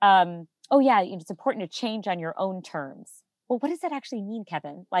 it's important to change on your own terms. Well, what does that actually mean,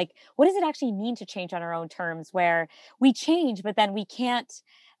 Kevin? Like, what does it actually mean to change on our own terms, where we change, but then we can't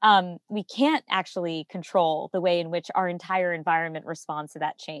actually control the way in which our entire environment responds to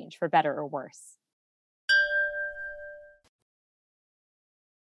that change, for better or worse?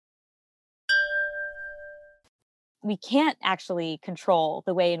 We can't actually control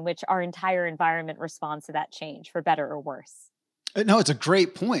the way in which our entire environment responds to that change, for better or worse. No, it's a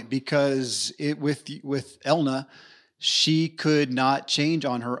great point, because with Elna, she could not change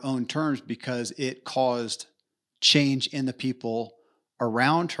on her own terms because it caused change in the people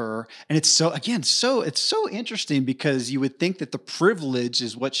around her. And it's so interesting, because you would think that the privilege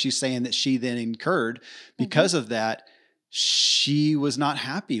is what she's saying that she then incurred because of that, she was not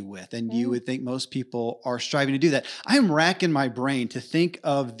happy with. And you would think most people are striving to do that. I'm racking my brain to think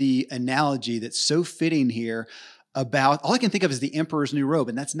of the analogy that's so fitting here about, all I can think of is the Emperor's New Robe,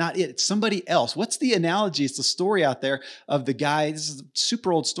 and that's not it. It's somebody else. What's the analogy? It's the story out there of the guy, this is a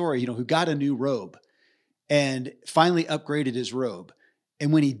super old story, who got a new robe and finally upgraded his robe.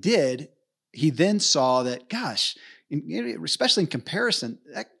 And when he did, he then saw that, gosh, especially in comparison,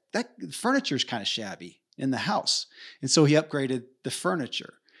 that furniture is kind of shabby in the house. And so he upgraded the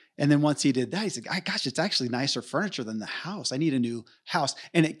furniture. And then once he did that, he said, gosh, it's actually nicer furniture than the house. I need a new house.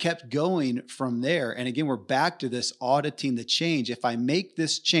 And it kept going from there. And again, we're back to this auditing the change. If I make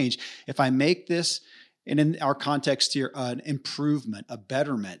this change, if I make this, and in our context here, an improvement, a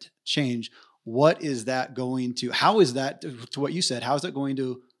betterment, change, what is that going to, how is that, to what you said, how is that going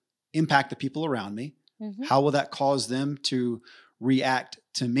to impact the people around me? Mm-hmm. How will that cause them to react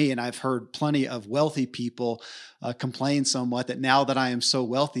to me? And I've heard plenty of wealthy people complain somewhat that now that I am so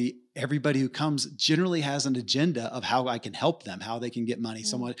wealthy, everybody who comes generally has an agenda of how I can help them, how they can get money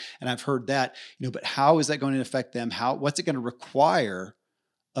somewhat. And I've heard that, but how is that going to affect them? What's it going to require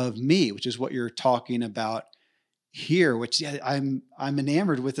of me, which is what you're talking about here, which I'm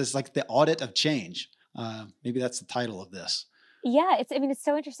enamored with, this, like the audit of change. Maybe that's the title of this. Yeah. It's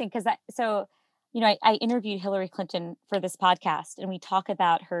so interesting because I interviewed Hillary Clinton for this podcast, and we talk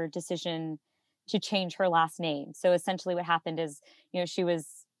about her decision to change her last name. So essentially what happened is, she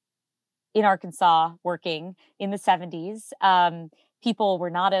was in Arkansas working in the 70s. People were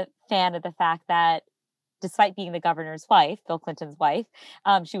not a fan of the fact that despite being the governor's wife, Bill Clinton's wife,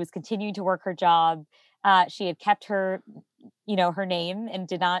 she was continuing to work her job. She had kept her, her name and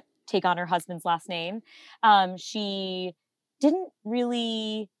did not take on her husband's last name. She didn't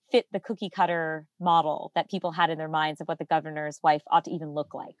really fit the cookie cutter model that people had in their minds of what the governor's wife ought to even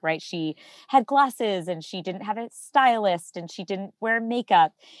look like, right? She had glasses and she didn't have a stylist and she didn't wear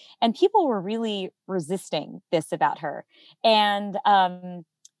makeup. And people were really resisting this about her. And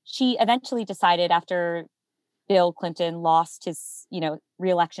she eventually decided after Bill Clinton lost his,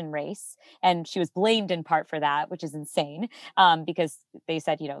 reelection race, and she was blamed in part for that, which is insane, because they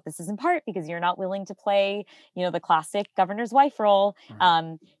said, this is in part because you're not willing to play, the classic governor's wife role.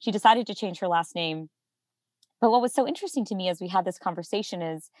 Right. She decided to change her last name. But what was so interesting to me as we had this conversation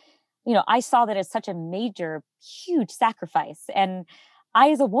is, I saw that as such a major, huge sacrifice. And I,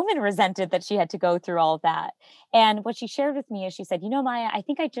 as a woman, resented that she had to go through all of that. And what she shared with me is she said, Maya, I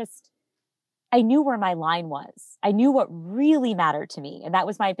think I knew where my line was. I knew what really mattered to me. And that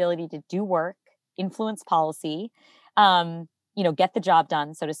was my ability to do work, influence policy, get the job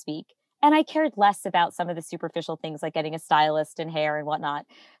done, so to speak. And I cared less about some of the superficial things like getting a stylist and hair and whatnot.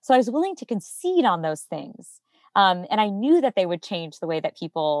 So I was willing to concede on those things. And I knew that they would change the way that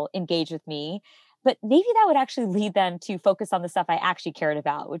people engage with me. But maybe that would actually lead them to focus on the stuff I actually cared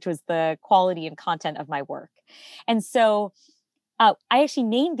about, which was the quality and content of my work. And so I actually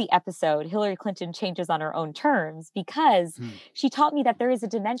named the episode Hillary Clinton Changes on Her Own Terms because she taught me that there is a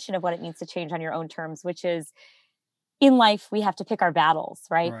dimension of what it means to change on your own terms, which is in life, we have to pick our battles,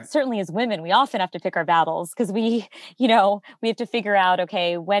 right? Certainly as women, we often have to pick our battles because we have to figure out,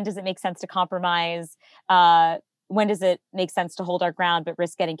 okay, when does it make sense to compromise? When does it make sense to hold our ground but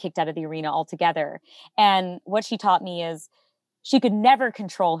risk getting kicked out of the arena altogether? And what she taught me is she could never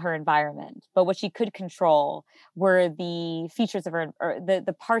control her environment, but what she could control were the features of her, or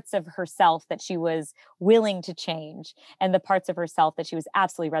the parts of herself that she was willing to change, and the parts of herself that she was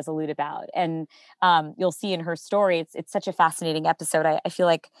absolutely resolute about. And you'll see in her story, it's such a fascinating episode. I feel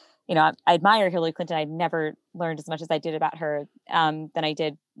like, I admire Hillary Clinton. I never learned as much as I did about her than I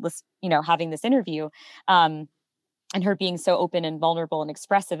did, having this interview, and her being so open and vulnerable and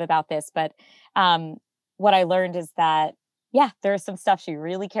expressive about this. But what I learned is that there was some stuff she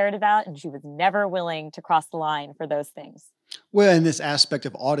really cared about, and she was never willing to cross the line for those things. Well, in this aspect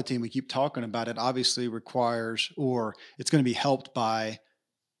of auditing, we keep talking about it, obviously requires, or it's going to be helped by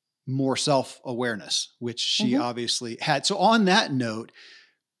more self-awareness, which she obviously had. So on that note,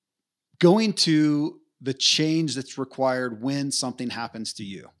 going to the change that's required when something happens to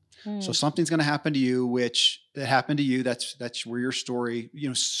you. So something's going to happen to you, which it happened to you. That's where your story,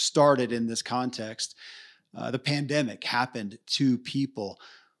 started in this context. The pandemic happened to people.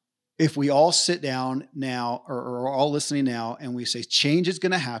 If we all sit down now or are all listening now and we say change is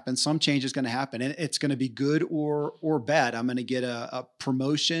going to happen, some change is going to happen, and it's going to be good or bad. I'm going to get a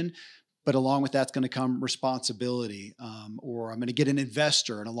promotion, but along with that's going to come responsibility, or I'm going to get an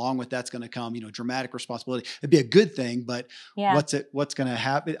investor, and along with that's going to come, dramatic responsibility. It'd be a good thing, but what's going to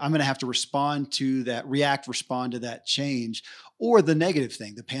happen? I'm going to have to respond to that, respond to that change, or the negative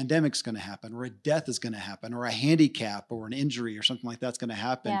thing. The pandemic's going to happen, or a death is going to happen, or a handicap, or an injury, or something like that's going to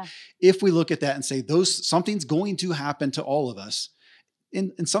happen. Yeah. If we look at that and say something's going to happen to all of us,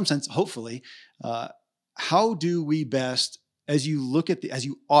 in some sense, hopefully, how do we best, as you look at as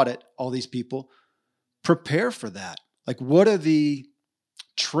you audit all these people, prepare for that? Like, what are the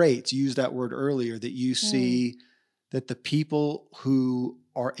traits, you used that word earlier, that you see that the people who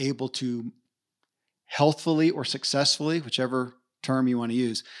are able to healthfully or successfully, whichever term you want to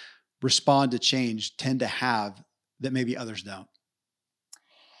use, respond to change tend to have that maybe others don't?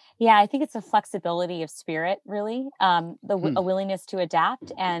 Yeah, I think it's a flexibility of spirit, really, a willingness to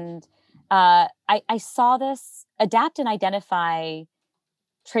adapt. And I saw this, adapt and identify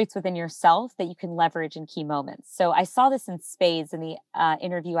traits within yourself that you can leverage in key moments. So I saw this in spades in the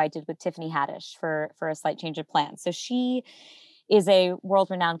interview I did with Tiffany Haddish for A Slight Change of Plans. So she is a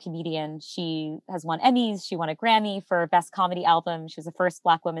world-renowned comedian. She has won Emmys. She won a Grammy for Best Comedy Album. She was the first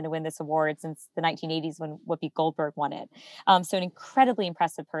Black woman to win this award since the 1980s when Whoopi Goldberg won it. So an incredibly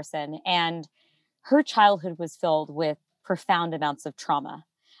impressive person. And her childhood was filled with profound amounts of trauma.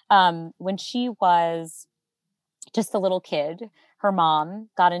 When she was just a little kid, her mom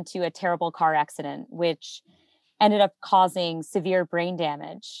got into a terrible car accident, which ended up causing severe brain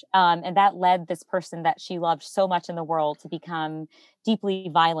damage. And that led this person that she loved so much in the world to become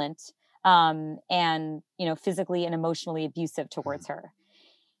deeply violent, and, physically and emotionally abusive towards her.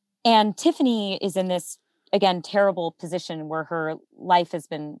 And Tiffany is in this again, terrible position where her life has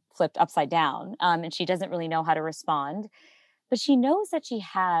been flipped upside down, and she doesn't really know how to respond. But she knows that she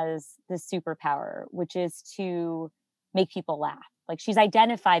has this superpower, which is to make people laugh. Like she's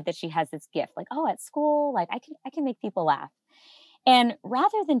identified that she has this gift. Like, oh, at school, like I can make people laugh. And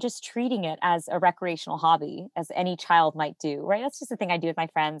rather than just treating it as a recreational hobby, as any child might do, right? That's just the thing I do with my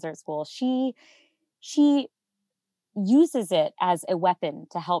friends or at school. She uses it as a weapon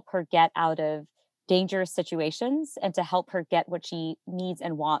to help her get out of dangerous situations and to help her get what she needs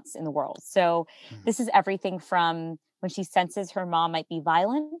and wants in the world. So this is everything from when she senses her mom might be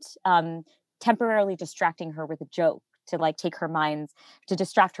violent, temporarily distracting her with a joke to like to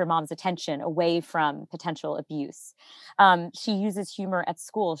distract her mom's attention away from potential abuse. She uses humor at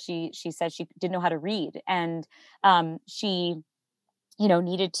school. She says she didn't know how to read, and she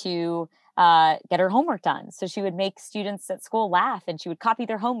needed to get her homework done. So she would make students at school laugh, and she would copy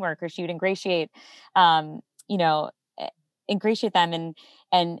their homework, or she would ingratiate them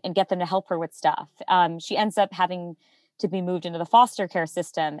and get them to help her with stuff. She ends up having to be moved into the foster care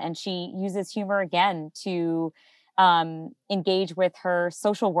system, and she uses humor again to engage with her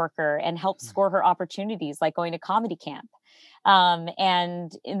social worker and help score her opportunities, like going to comedy camp.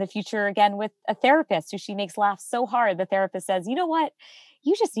 And in the future, again, with a therapist who she makes laugh so hard, the therapist says, you know what?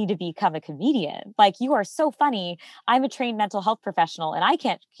 You just need to become a comedian. Like, you are so funny. I'm a trained mental health professional and I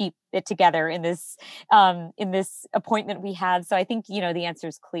can't keep it together in this appointment we had. So I think, the answer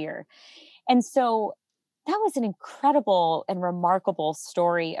is clear. And so that was an incredible and remarkable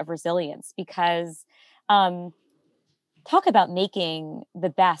story of resilience, because talk about making the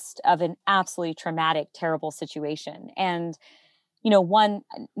best of an absolutely traumatic, terrible situation. And,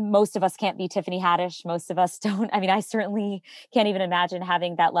 most of us can't be Tiffany Haddish. Most of us don't. I mean, I certainly can't even imagine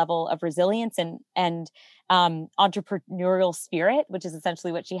having that level of resilience and entrepreneurial spirit, which is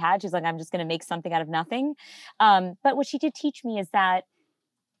essentially what she had. She's like, I'm just going to make something out of nothing. But what she did teach me is that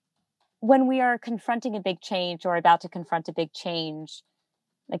when we are confronting a big change or about to confront a big change,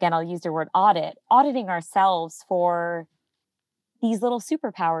 again, I'll use the word auditing ourselves for these little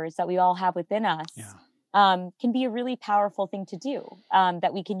superpowers that we all have within us, can be a really powerful thing to do,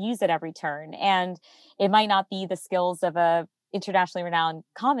 that we can use at every turn. And it might not be the skills of a internationally renowned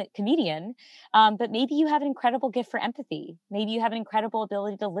comedian, but maybe you have an incredible gift for empathy. Maybe you have an incredible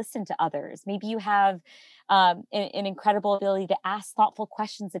ability to listen to others. Maybe you have an incredible ability to ask thoughtful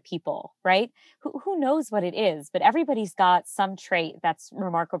questions of people, right? Who knows what it is, but everybody's got some trait that's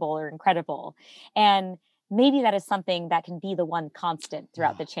remarkable or incredible. And maybe that is something that can be the one constant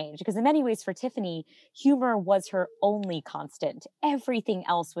throughout the change. Because in many ways for Tiffany, humor was her only constant. Everything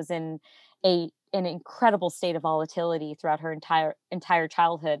else was in an incredible state of volatility throughout her entire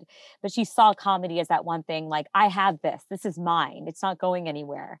childhood. But she saw comedy as that one thing, like, I have this is mine. It's not going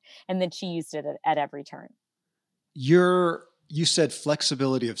anywhere. And then she used it at every turn. You said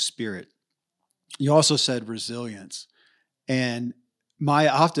flexibility of spirit. You also said resilience. And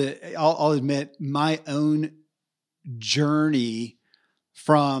I'll admit, my own journey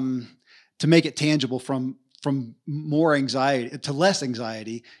to make it tangible from more anxiety to less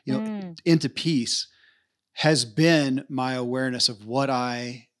anxiety, into peace, has been my awareness of what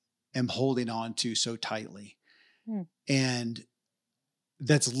I am holding on to so tightly. And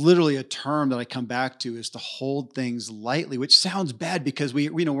that's literally a term that I come back to, is to hold things lightly, which sounds bad because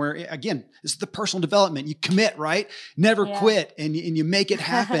we're, again, this is the personal development. You commit, right? Never quit, and you make it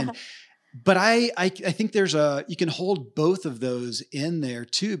happen. But I think you can hold both of those in there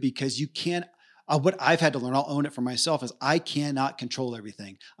too, because you can't, what I've had to learn, I'll own it for myself, is I cannot control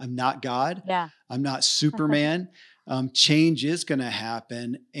everything. I'm not God. Yeah. I'm not Superman. Change is going to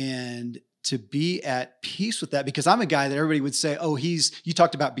happen. And to be at peace with that, because I'm a guy that everybody would say, oh, you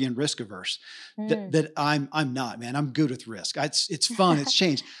talked about being risk averse, that I'm not, man. I'm good with risk. It's fun. It's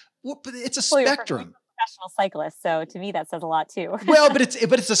change. Well, but it's a spectrum. Professional cyclist. So to me, that says a lot too. Well, but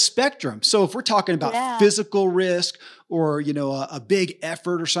it's a spectrum. So if we're talking about physical risk or, a big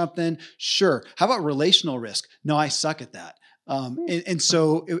effort or something, sure. How about relational risk? No, I suck at that. And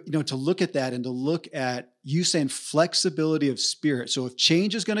so, to look at that and to look at you saying flexibility of spirit. So if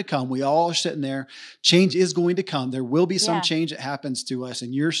change is going to come, we all are sitting there, change is going to come. There will be some change that happens to us.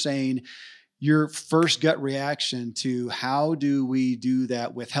 And you're saying your first gut reaction to how do we do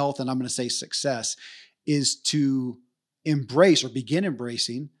that with health, and I'm going to say success, is to embrace or begin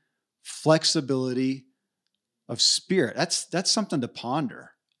embracing flexibility of spirit. That's something to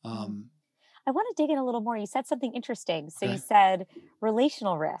ponder. I want to dig in a little more. You said something interesting. So you said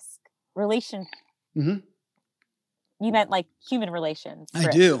relational risk, Mm-hmm. You meant like human relations. I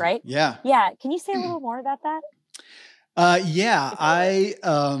risk, do. Right? Yeah. Yeah. Can you say a little more about that?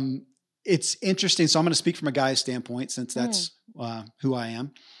 it's interesting. So I'm going to speak from a guy's standpoint, since that's who I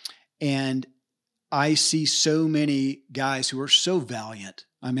am. And I see so many guys who are so valiant.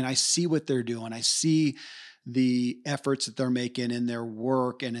 I mean, I see what they're doing. I see the efforts that they're making in their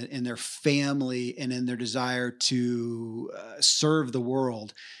work and in their family and in their desire to serve the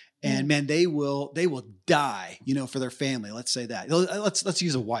world. And man, they will die, for their family. Let's say that. Let's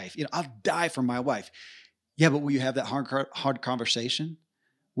use a wife. I'll die for my wife. Yeah, but will you have that hard conversation?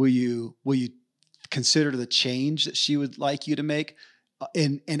 Will you consider the change that she would like you to make?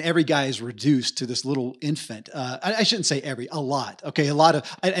 And every guy is reduced to this little infant. I shouldn't say a lot. Okay. A lot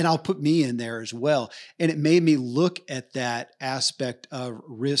of, and I'll put me in there as well. And it made me look at that aspect of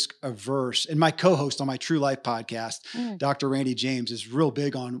risk averse. And my co-host on my True Life podcast, Dr. Randy James, is real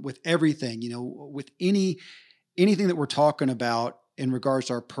big on with everything, with anything that we're talking about in regards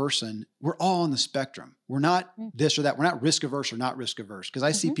to our person, we're all on the spectrum. We're not this or that. We're not risk averse or not risk averse. Because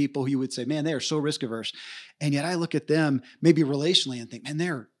I see people who you would say, man, they are so risk averse. And yet I look at them maybe relationally and think, man,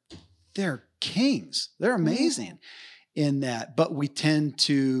 they're kings. They're amazing in that. But we tend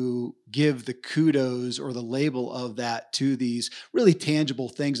to give the kudos or the label of that to these really tangible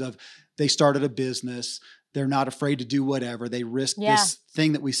things of they started a business. They're not afraid to do whatever. They risk this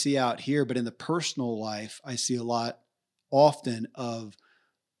thing that we see out here. But in the personal life, I see a lot often of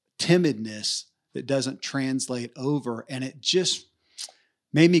timidness that doesn't translate over. And it just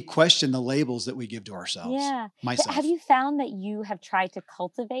made me question the labels that we give to ourselves. Yeah. Myself. Have you found that you have tried to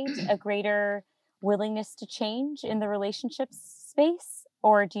cultivate a greater willingness to change in the relationship space?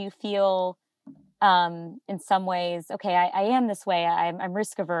 Or do you feel in some ways, okay, I am this way. I'm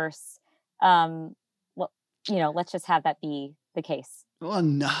risk averse. Let's just have that be the case. Well,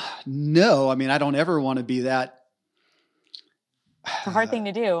 no. I mean, I don't ever want to be that. It's a hard thing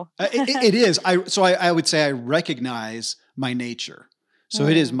to do. It is. I would say I recognize my nature. So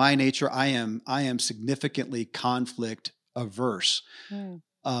it is my nature. I am significantly conflict averse.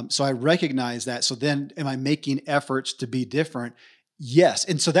 So I recognize that. So then am I making efforts to be different? Yes.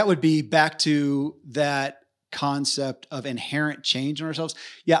 And so that would be back to that concept of inherent change in ourselves.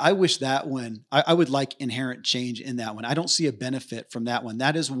 Yeah. I wish that one, I would like inherent change in that one. I don't see a benefit from that one.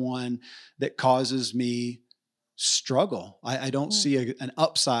 That is one that causes me struggle. I don't see an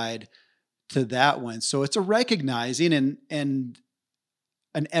upside to that one. So it's a recognizing and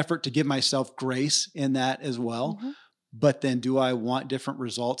an effort to give myself grace in that as well. But then do I want different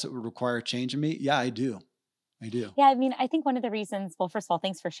results that would require change in me? Yeah, I do. Yeah. I mean, I think one of the reasons, well, first of all,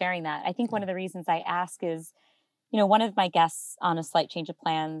 thanks for sharing that. I think one of the reasons I ask is, one of my guests on A Slight Change of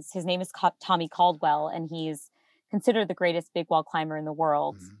Plans, his name is Tommy Caldwell, and he's considered the greatest big wall climber in the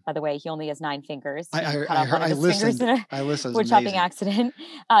world. By the way, he only has 9 fingers. I listened. Wood chopping accident.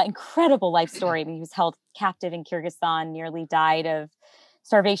 Incredible life story. I mean, he was held captive in Kyrgyzstan, nearly died of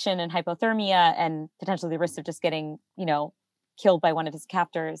starvation and hypothermia, and potentially the risk of just getting, killed by one of his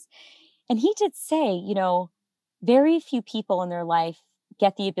captors. And he did say, very few people in their life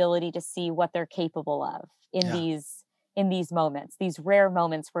get the ability to see what they're capable of in these moments, these rare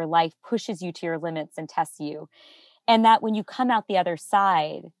moments where life pushes you to your limits and tests you. And that when you come out the other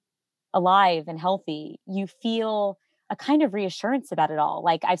side alive and healthy, you feel a kind of reassurance about it all.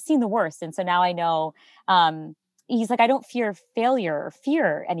 Like, I've seen the worst. And so now I know, he's like, I don't fear failure or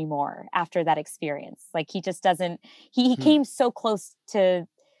fear anymore after that experience. Like, he just doesn't, he came so close to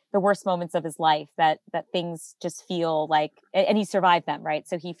the worst moments of his life that things just feel like, and he survived them. Right.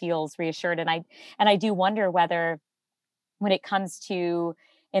 So he feels reassured. And I do wonder whether when it comes to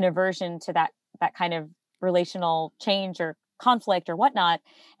an aversion to that kind of relational change or conflict or whatnot.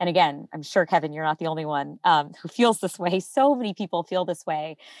 And again, I'm sure, Kevin, you're not the only one who feels this way. So many people feel this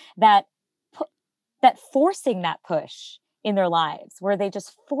way, that forcing that push in their lives where they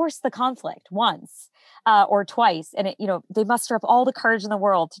just force the conflict once or twice. And they muster up all the courage in the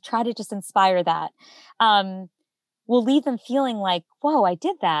world to try to just inspire that will leave them feeling like, whoa, I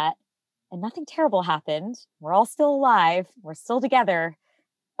did that and nothing terrible happened. We're all still alive. We're still together.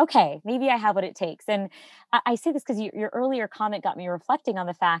 Okay, maybe I have what it takes. And I say this because your earlier comment got me reflecting on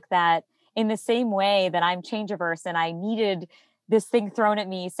the fact that in the same way that I'm change averse and I needed this thing thrown at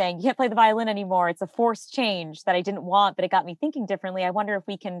me saying, you can't play the violin anymore. It's a forced change that I didn't want, but it got me thinking differently. I wonder if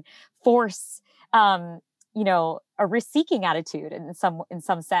we can force, a risk-seeking attitude in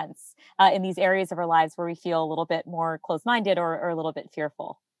some sense in these areas of our lives where we feel a little bit more closed-minded or a little bit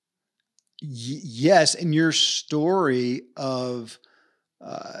fearful. Yes. And your story of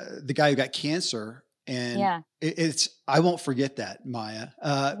the guy who got cancer, and I won't forget that, Maya,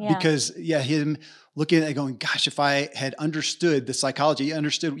 because him looking at it going, gosh, if I had understood the psychology,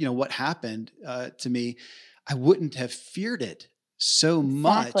 understood, what happened to me, I wouldn't have feared it so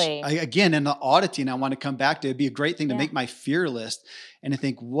much. Exactly. Again, in the auditing, I want to come back to it'd be a great thing to Yeah. make my fear list and to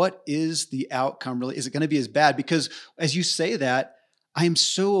think, what is the outcome really? Is it going to be as bad? Because as you say that, I am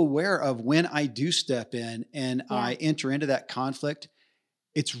so aware of when I do step in and I enter into that conflict,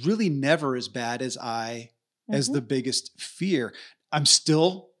 it's really never as bad as as the biggest fear. I'm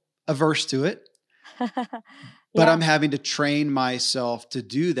still averse to it, but I'm having to train myself to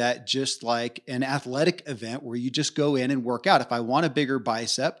do that, just like an athletic event where you just go in and work out. If I want a bigger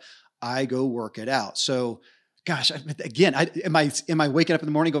bicep, I go work it out. So, gosh, again, am I waking up in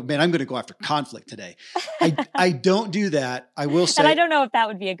the morning and go, man, I'm going to go after conflict today? I don't do that. I will say, and I don't know if that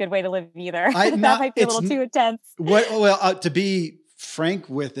would be a good way to live either. That might be a little too intense. To be frank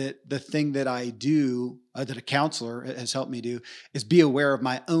with it, the thing that I do that a counselor has helped me do is be aware of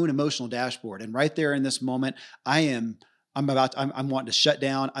my own emotional dashboard. And right there in this moment, I'm wanting to shut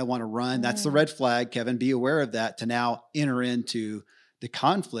down. I want to run. That's the red flag, Kevin. Be aware of that to now enter into the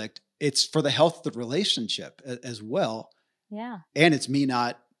conflict. It's for the health of the relationship as well. Yeah. And it's me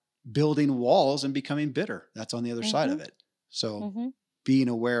not building walls and becoming bitter. That's on the other side of it. So being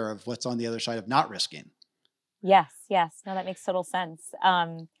aware of what's on the other side of not risking. Yes. No, that makes total sense.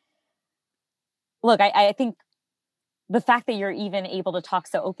 Look, I think the fact that you're even able to talk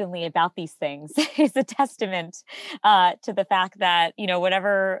so openly about these things is a testament to the fact that,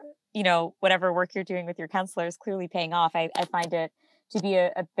 whatever work you're doing with your counselor is clearly paying off. I find it to be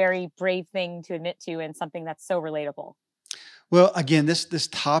a very brave thing to admit to and something that's so relatable. Well, again, this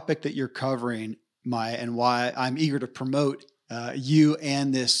topic that you're covering, Maya, and why I'm eager to promote you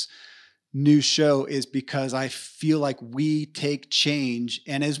and this new show is because I feel like we take change,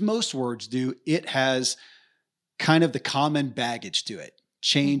 and as most words do, it has kind of the common baggage to it.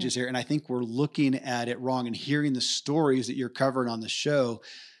 Change is here. And I think we're looking at it wrong, and hearing the stories that you're covering on the show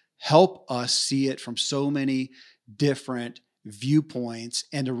help us see it from so many different viewpoints,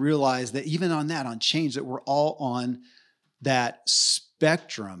 and to realize that even on change, that we're all on that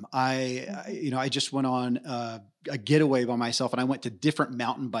spectrum. I just went on a getaway by myself, and I went to different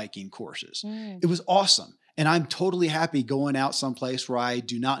mountain biking courses. It was awesome. And I'm totally happy going out someplace where I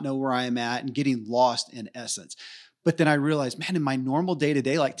do not know where I am at and getting lost in essence. But then I realized, man, in my normal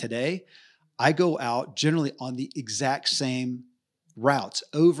day-to-day, like today, I go out generally on the exact same routes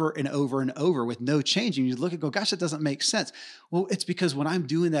over and over and over with no change. And you look and go, gosh, that doesn't make sense. Well, it's because when I'm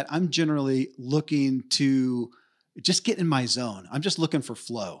doing that, I'm generally looking to just get in my zone. I'm just looking for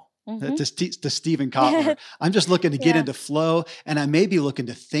flow. To Stephen Kotler. I'm just looking to get into flow, and I may be looking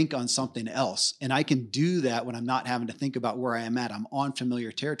to think on something else. And I can do that when I'm not having to think about where I am at. I'm on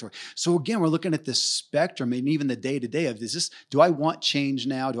familiar territory. So again, we're looking at this spectrum, and even the day-to-day of do I want change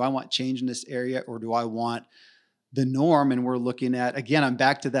now? Do I want change in this area, or do I want the norm? And we're looking at, again, I'm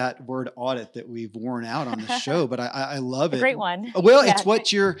back to that word audit that we've worn out on the show, but I love it. Great one. Well, it's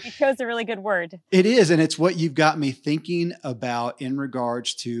what you chose a really good word. It is. And it's what you've got me thinking about in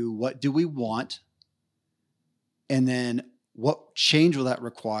regards to what do we want? And then what change will that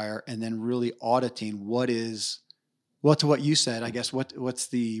require? And then really auditing to what you said, I guess, what's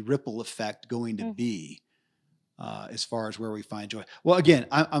the ripple effect going to be? As far as where we find joy. Well, again,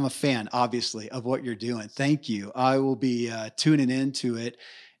 I'm a fan, obviously, of what you're doing. Thank you. I will be tuning into it,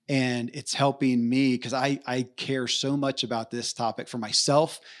 and it's helping me because I care so much about this topic for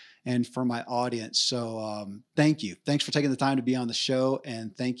myself and for my audience. So thank you. Thanks for taking the time to be on the show,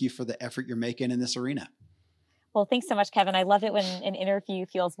 and thank you for the effort you're making in this arena. Well, thanks so much, Kevin. I love it when an interview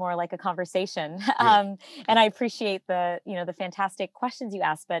feels more like a conversation. And I appreciate the fantastic questions you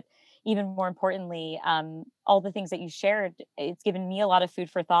asked, but even more importantly, all the things that you shared, it's given me a lot of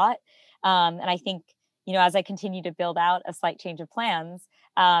food for thought. And I think, as I continue to build out a slight change of plans,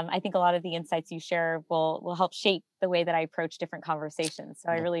 I think a lot of the insights you share will help shape the way that I approach different conversations.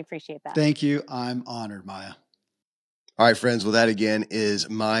 So I really appreciate that. Thank you. I'm honored, Maya. All right, friends. Well, that again is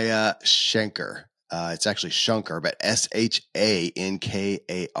Maya Shankar. It's actually Shankar, but Shankar.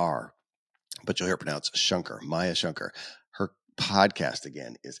 But you'll hear it pronounced Shankar, Maya Shankar. Her podcast,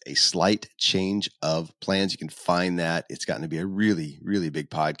 again, is A Slight Change of Plans. You can find that. It's gotten to be a really, really big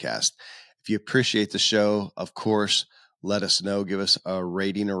podcast. If you appreciate the show, of course, let us know. Give us a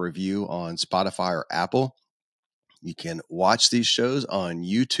rating or review on Spotify or Apple. You can watch these shows on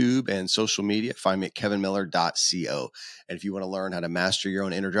YouTube and social media. Find me at kevinmiller.co. And if you want to learn how to master your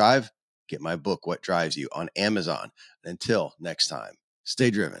own inner drive, get my book, What Drives You, on Amazon. And until next time,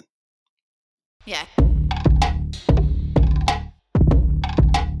 stay driven. Yeah.